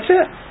boom, that's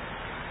it.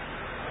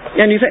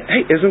 And you think,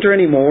 hey, isn't there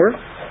any more?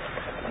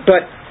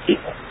 But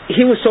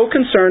he was so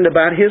concerned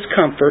about his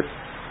comfort,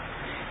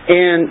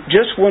 and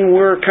just when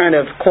we're kind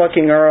of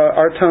clucking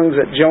our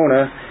tongues at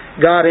Jonah,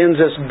 God ends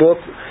this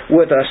book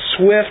with a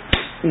swift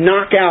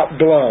knockout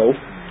blow,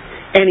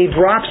 and he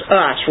drops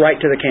us right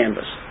to the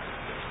canvas.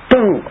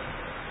 Boom!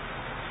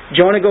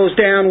 Jonah goes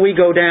down, we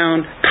go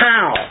down.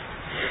 Pow!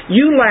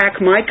 You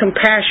lack my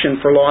compassion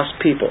for lost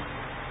people.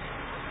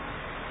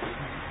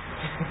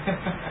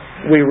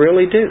 We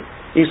really do.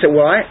 You say,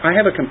 well, I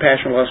have a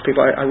compassion for lost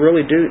people. I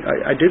really do.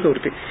 I do go to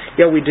people.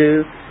 Yeah, we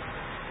do.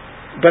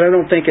 But I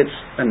don't think it's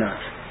enough.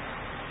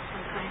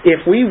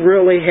 If we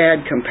really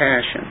had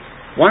compassion,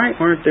 why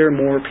aren't there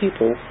more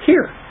people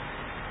here?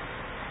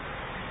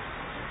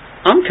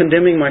 I'm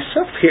condemning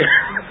myself here.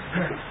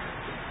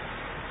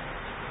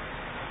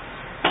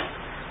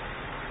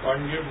 I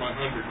can give my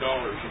 $100,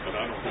 but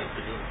I don't have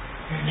to go.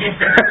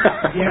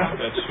 Yeah.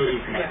 That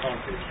soothes my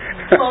conscience.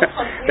 Well,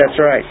 That's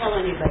right. Don't tell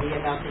anybody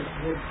about this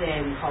good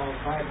thing called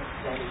Bible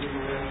study. You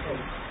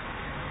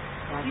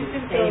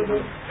can save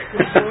them.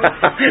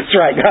 That's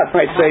right. God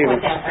might save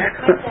them.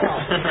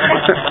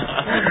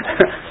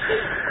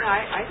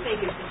 I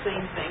think it's the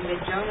same thing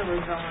that Jonah was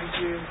going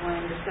through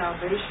when the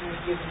salvation was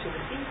given to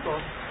the people.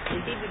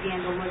 If he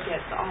began to look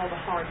at all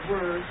the hard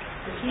work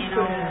and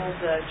all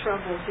the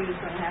troubles he was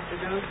going to have to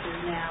go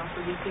through now for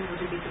these people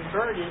to be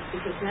converted,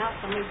 because now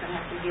somebody's going to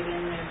have to get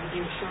in there and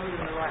begin to show them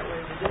the right way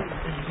to do it.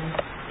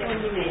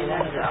 And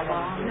that's a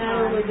long time.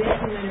 Not only that,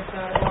 and then it's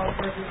a lot of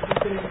purpose he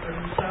put in for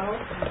himself.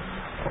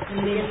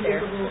 And then he was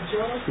a little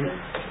jealous that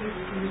he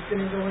was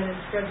going to go in and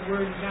spread the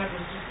word, and God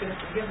was just going to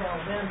forgive all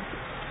of them.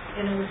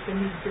 And it was going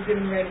to be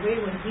forgiven right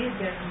away when he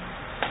had been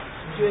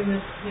doing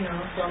this,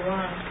 for a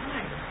long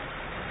time.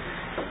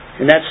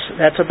 And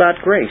that's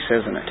about grace,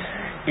 isn't it?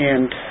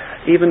 And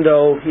even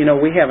though,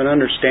 we have an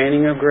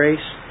understanding of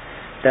grace,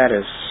 that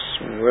is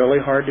really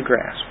hard to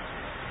grasp.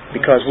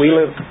 Because we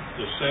live...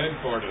 The sad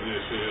part of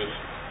this is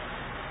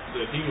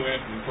that he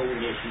went and told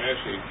this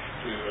message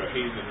to a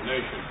heathen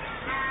nation,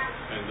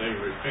 and they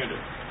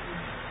repented.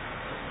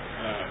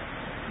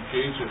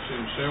 Jesus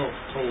himself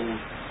told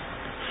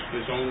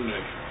his own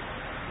nation,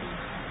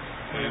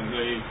 and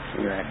they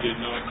did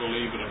not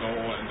believe it at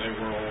all, and they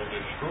were all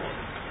destroyed.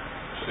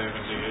 70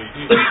 AD,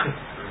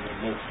 or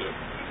most of them.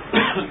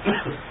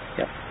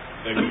 Yep.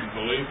 They wouldn't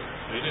believe it.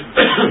 They didn't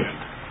believe it.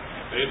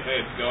 They'd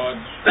had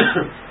God's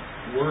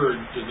word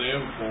to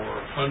them for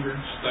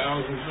hundreds,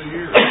 thousands of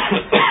years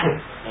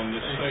on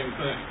this same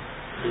thing,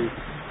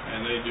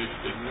 and they just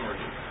ignored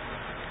it.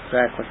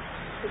 Exactly.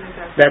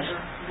 That's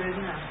good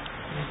enough.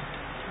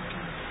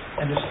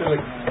 And they're still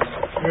ignoring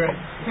it. Right.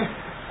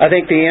 I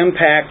think the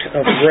impact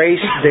of grace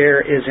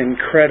there is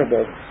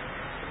incredible.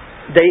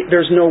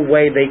 There's no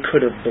way they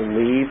could have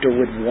believed or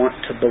would want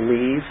to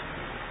believe,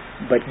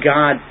 but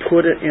God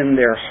put it in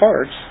their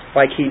hearts,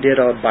 like He did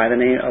a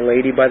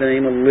lady by the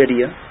name of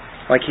Lydia,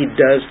 like He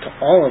does to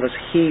all of us.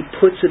 He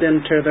puts it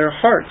into their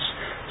hearts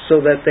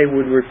so that they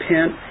would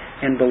repent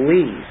and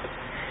believe.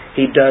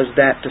 He does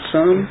that to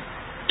some,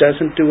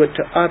 doesn't do it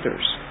to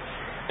others.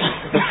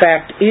 The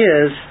fact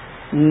is,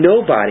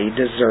 nobody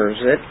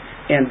deserves it,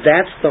 and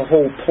that's the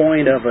whole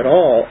point of it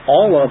all.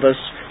 All of us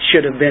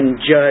should have been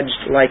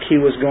judged like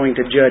He was going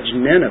to judge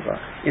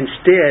Nineveh.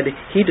 Instead,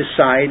 He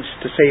decides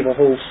to save a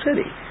whole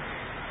city.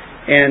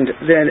 And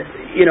then,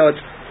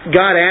 it's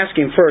God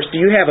asking first, do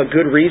you have a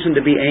good reason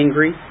to be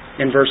angry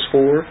in verse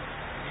 4?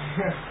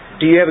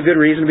 Do you have a good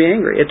reason to be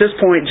angry? At this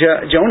point,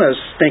 Jonah's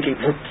thinking,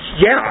 well,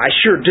 yeah, I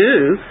sure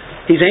do.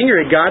 He's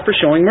angry at God for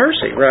showing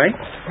mercy, right?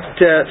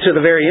 To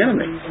the very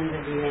enemy. Reason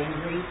to be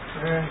angry.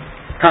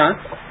 Huh?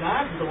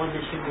 God's the one that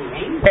should be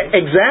angry.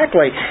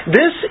 Exactly.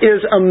 This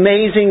is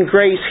amazing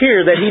grace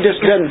here that He just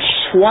doesn't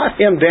swat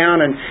him down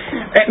and,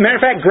 matter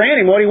of fact,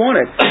 grant him what he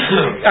wanted.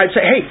 I'd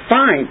say, hey,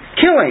 fine,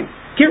 kill him.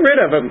 Get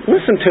rid of him.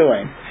 Listen to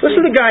him.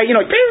 Listen to the guy, to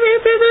God.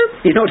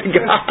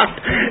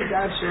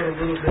 God showed a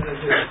little bit of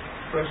His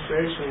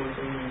frustration with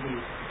him when he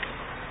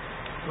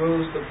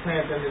throws the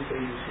plant at him and says,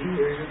 "You see,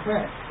 here's your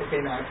plant. Okay,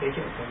 now I've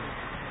taken it from you.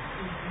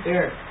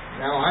 There,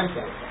 now I'm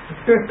satisfied."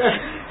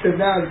 Because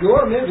now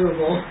you're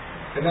miserable,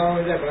 and not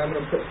only that, but I'm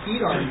going to put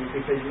heat on you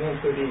because you won't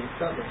quit being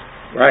stubborn.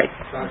 Right.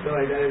 So I feel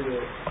like that is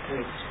an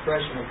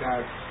expression of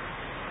God's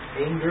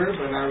anger,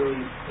 but not really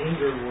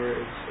anger where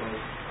it's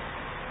like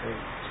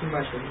too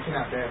much that you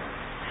cannot bear.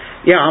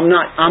 Yeah,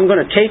 I'm going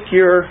to take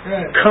your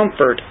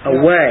comfort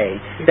away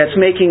that's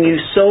making you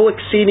so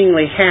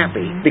exceedingly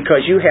happy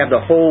because you have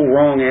the whole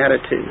wrong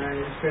attitude.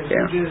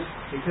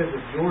 Because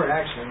of your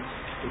actions,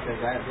 because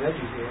I have led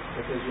you here,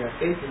 because you have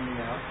faith in me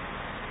now,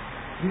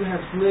 you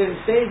have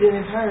saved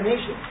an entire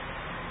nation.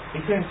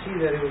 You couldn't see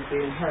that it was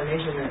the entire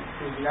nation that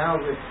is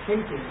now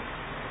repenting.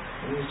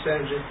 And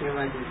instead of just being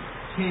like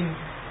 10,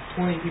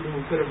 20 people who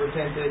could have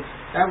repented,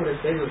 that would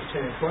have saved those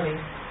 10 or 20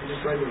 and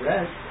just read the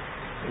rest,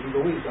 like we've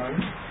always done.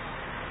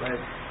 But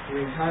the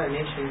entire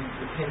nation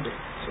repented.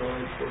 So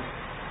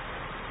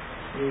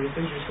it's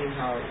interesting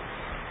how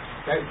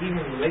that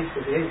even relates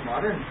to today's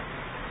modern,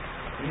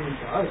 even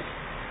to us,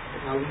 and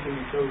how we can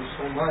be filled with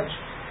so much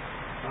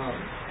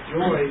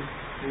joy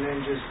and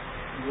then just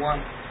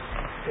want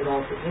it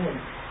all to end.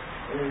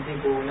 And then think,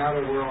 well, now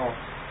that we're all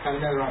have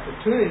another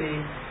opportunity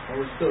and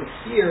we're still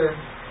here,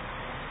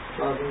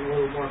 causing a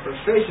little more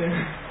frustration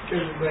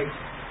because it's like,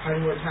 how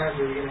many more times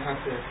are we going to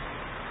have to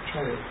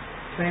try to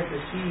plant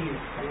the seed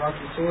on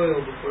rocky soil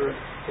before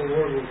the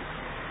Lord will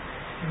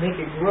make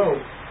it grow,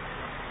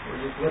 or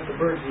just let the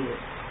birds eat it?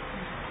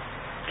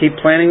 Keep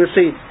planting the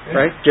seed,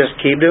 right? Just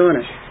keep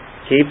doing it.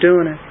 Keep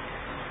doing it.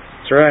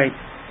 That's right.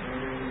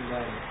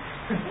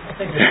 I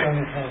think the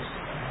Jonah has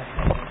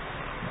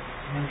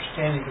an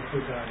understanding of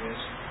who God is,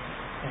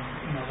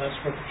 and that's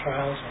what the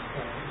trials are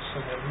for,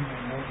 so that we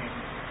may know Him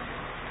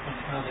and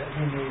how that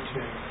we need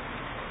to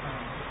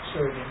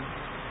serve Him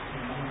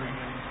and honor Him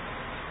and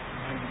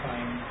magnify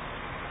Him.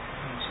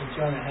 And so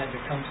Jonah had to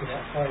come to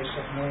that place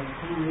of knowing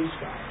who is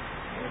God.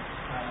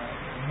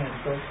 He had to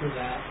go through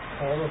that,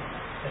 all of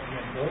that he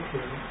had to go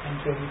through,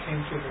 until he came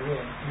to the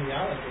real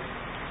reality.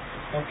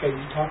 Okay,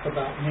 you talk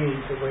about me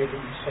the way that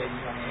you say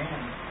I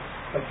am,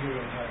 but you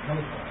really don't know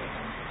who I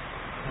am.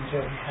 Until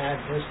he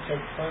had this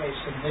take place,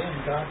 and then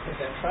God put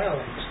that trial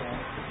on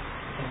himself.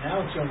 And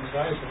now Jonah's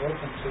eyes are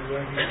open to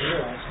where he's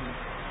realizing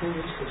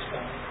who is this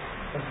God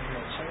from the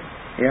real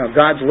Savior. Yeah,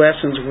 God's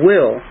lessons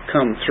will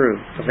come through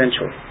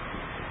eventually.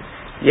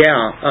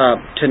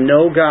 Yeah, to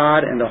know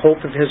God and the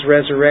hope of His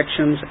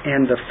resurrections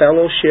and the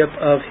fellowship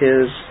of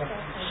His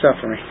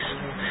sufferings.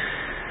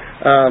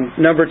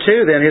 Number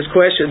 2, then, his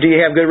question, do you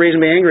have good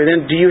reason to be angry?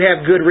 Then, do you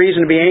have good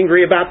reason to be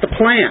angry about the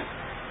plant?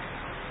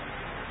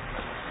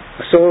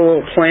 A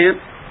little plant,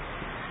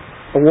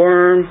 a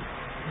worm,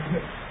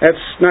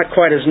 that's not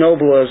quite as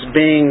noble as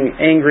being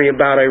angry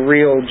about a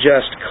real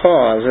just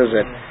cause, is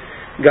it?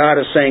 God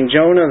is saying,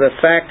 Jonah, the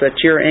fact that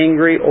you're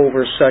angry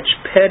over such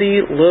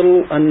petty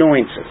little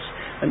annoyances,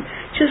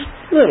 just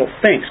little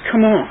things,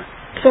 come on,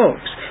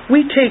 folks,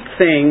 we take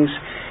things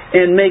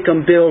and make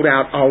them build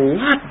out a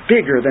lot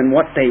bigger than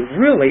what they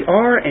really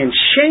are, and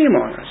shame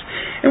on us.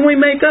 And we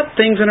make up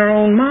things in our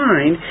own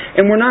mind,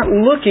 and we're not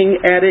looking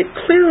at it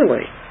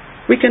clearly.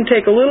 We can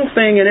take a little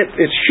thing and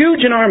it's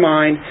huge in our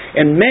mind,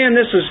 and man,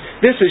 this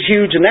is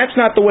huge, and that's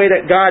not the way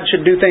that God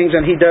should do things,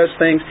 and He does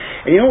things.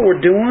 And you know what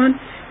we're doing?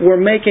 We're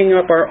making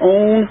up our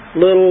own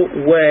little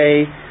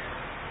way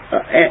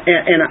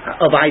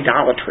of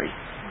idolatry.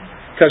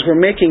 Because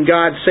we're making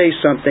God say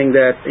something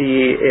that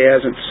He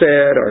hasn't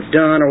said or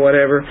done or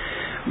whatever.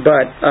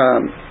 But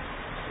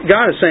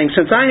God is saying,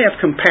 since I have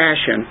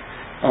compassion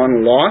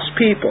on lost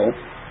people,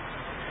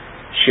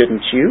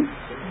 shouldn't you?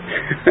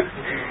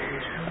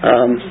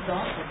 He's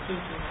also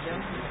teaching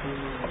Jonah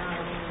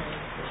not only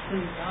who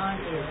God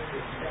is,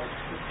 but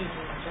He's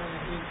teaching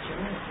Jonah who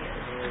Jonah is.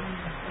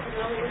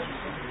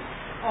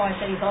 Oh, I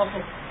said He's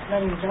also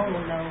letting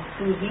Jonah know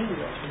who he is,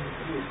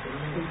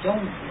 who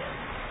Jonah is.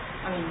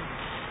 I mean,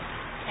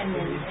 and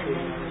then you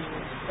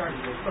start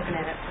looking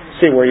at it.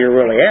 See where you're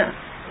really at.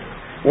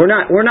 We're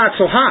not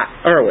so hot,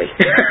 are we?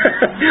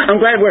 I'm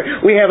glad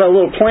we have a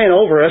little plant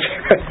over us.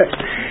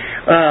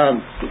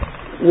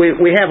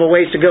 We have a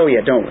ways to go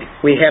yet, don't we?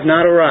 We have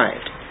not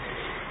arrived.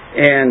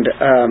 And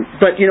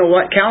but you know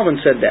what? Calvin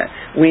said that.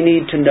 We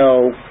need to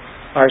know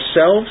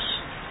ourselves.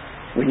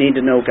 We need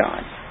to know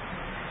God.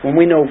 When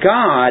we know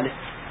God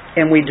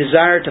and we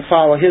desire to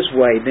follow His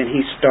way, then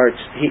He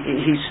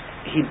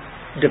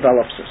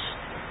develops us.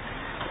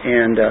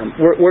 And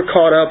we're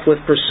caught up with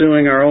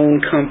pursuing our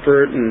own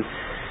comfort, and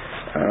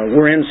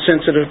we're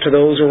insensitive to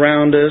those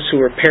around us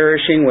who are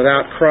perishing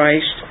without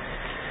Christ.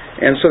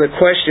 And so the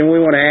question we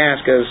want to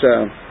ask as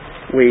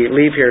we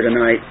leave here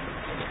tonight,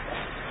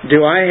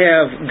 do I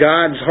have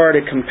God's heart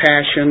of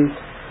compassion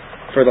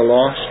for the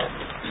lost?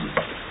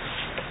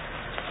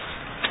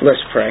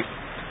 Let's pray.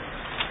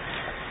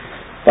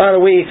 Father,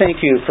 we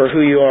thank You for who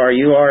You are.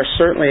 You are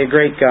certainly a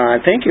great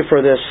God. Thank You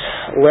for this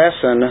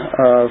lesson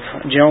of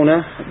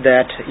Jonah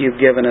that You've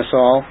given us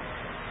all.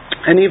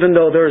 And even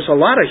though there's a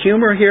lot of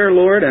humor here,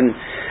 Lord, and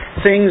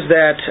things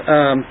that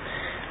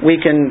we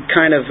can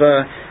kind of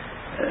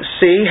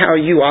see how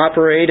you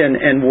operate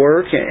and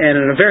work, and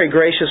in a very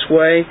gracious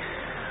way.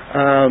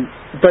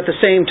 But at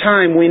the same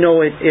time, we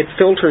know it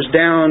filters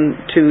down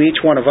to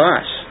each one of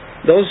us.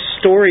 Those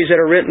stories that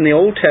are written in the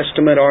Old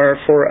Testament are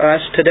for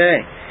us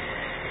today.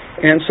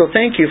 And so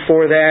thank you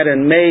for that,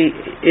 and may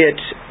it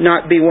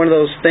not be one of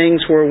those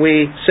things where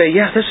we say,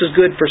 yeah, this is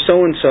good for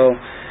so-and-so,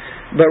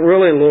 but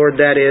really, Lord,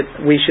 that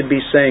we should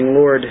be saying,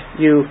 Lord,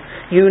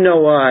 you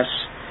know us.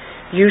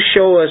 You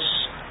show us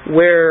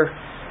where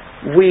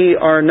we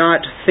are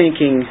not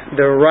thinking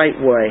the right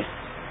way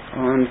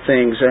on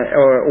things,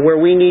 or where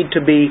we need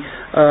to be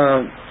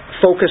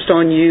focused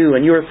on you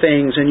and your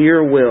things and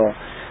your will,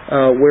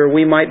 where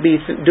we might be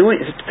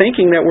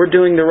thinking that we're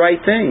doing the right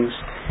things,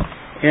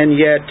 and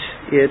yet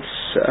it's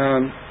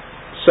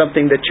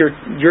something that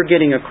you're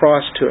getting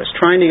across to us,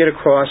 trying to get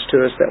across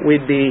to us, that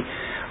we'd be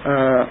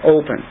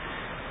open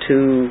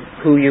to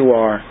who you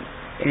are,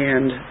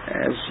 and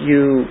as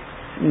you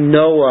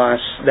know us,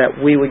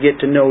 that we would get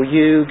to know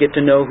you, get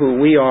to know who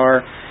we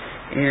are,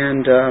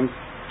 and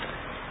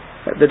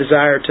the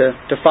desire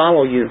to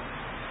follow you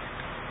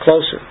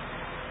closer.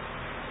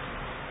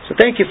 So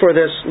thank you for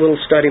this little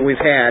study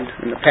we've had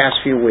in the past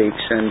few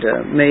weeks,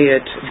 and may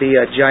it be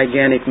a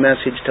gigantic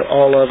message to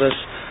all of us.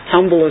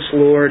 Humble us,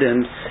 Lord,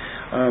 and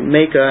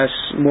make us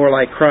more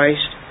like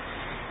Christ.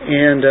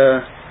 And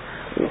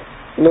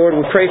Lord,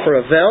 we pray for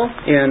Avel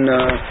in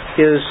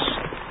his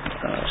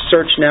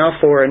search now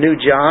for a new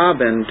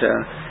job, and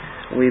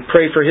we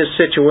pray for his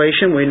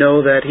situation. We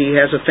know that he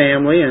has a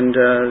family and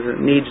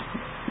needs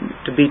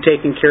to be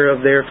taken care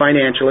of there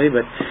financially,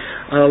 but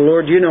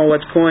Lord, you know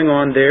what's going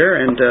on there,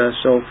 and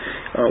so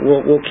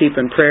we'll keep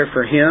in prayer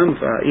for him,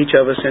 each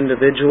of us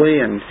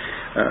individually, and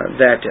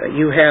that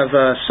you have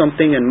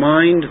something in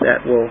mind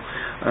that will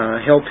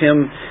help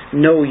him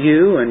know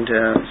you, and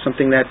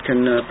something that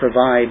can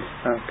provide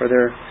for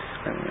their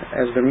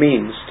as their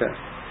means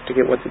to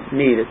get what they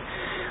needed.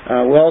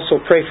 We'll also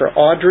pray for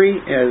Audrey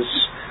as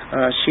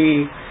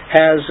she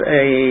has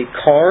a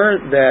car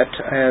that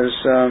has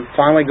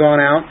finally gone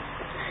out,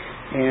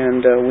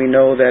 and we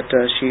know that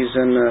she's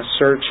in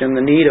search and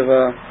the need of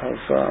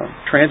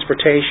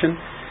transportation,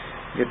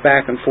 get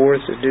back and forth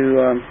to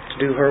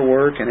do her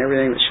work and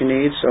everything that she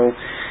needs. So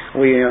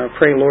we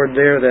pray, Lord,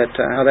 there that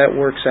how that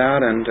works out,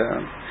 and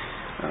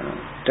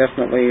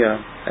definitely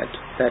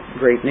that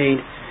great need.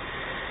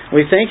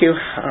 We thank you,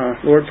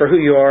 Lord, for who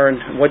you are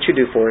and what you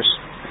do for us.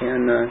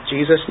 In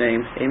Jesus'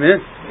 name,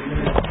 amen.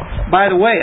 By the way,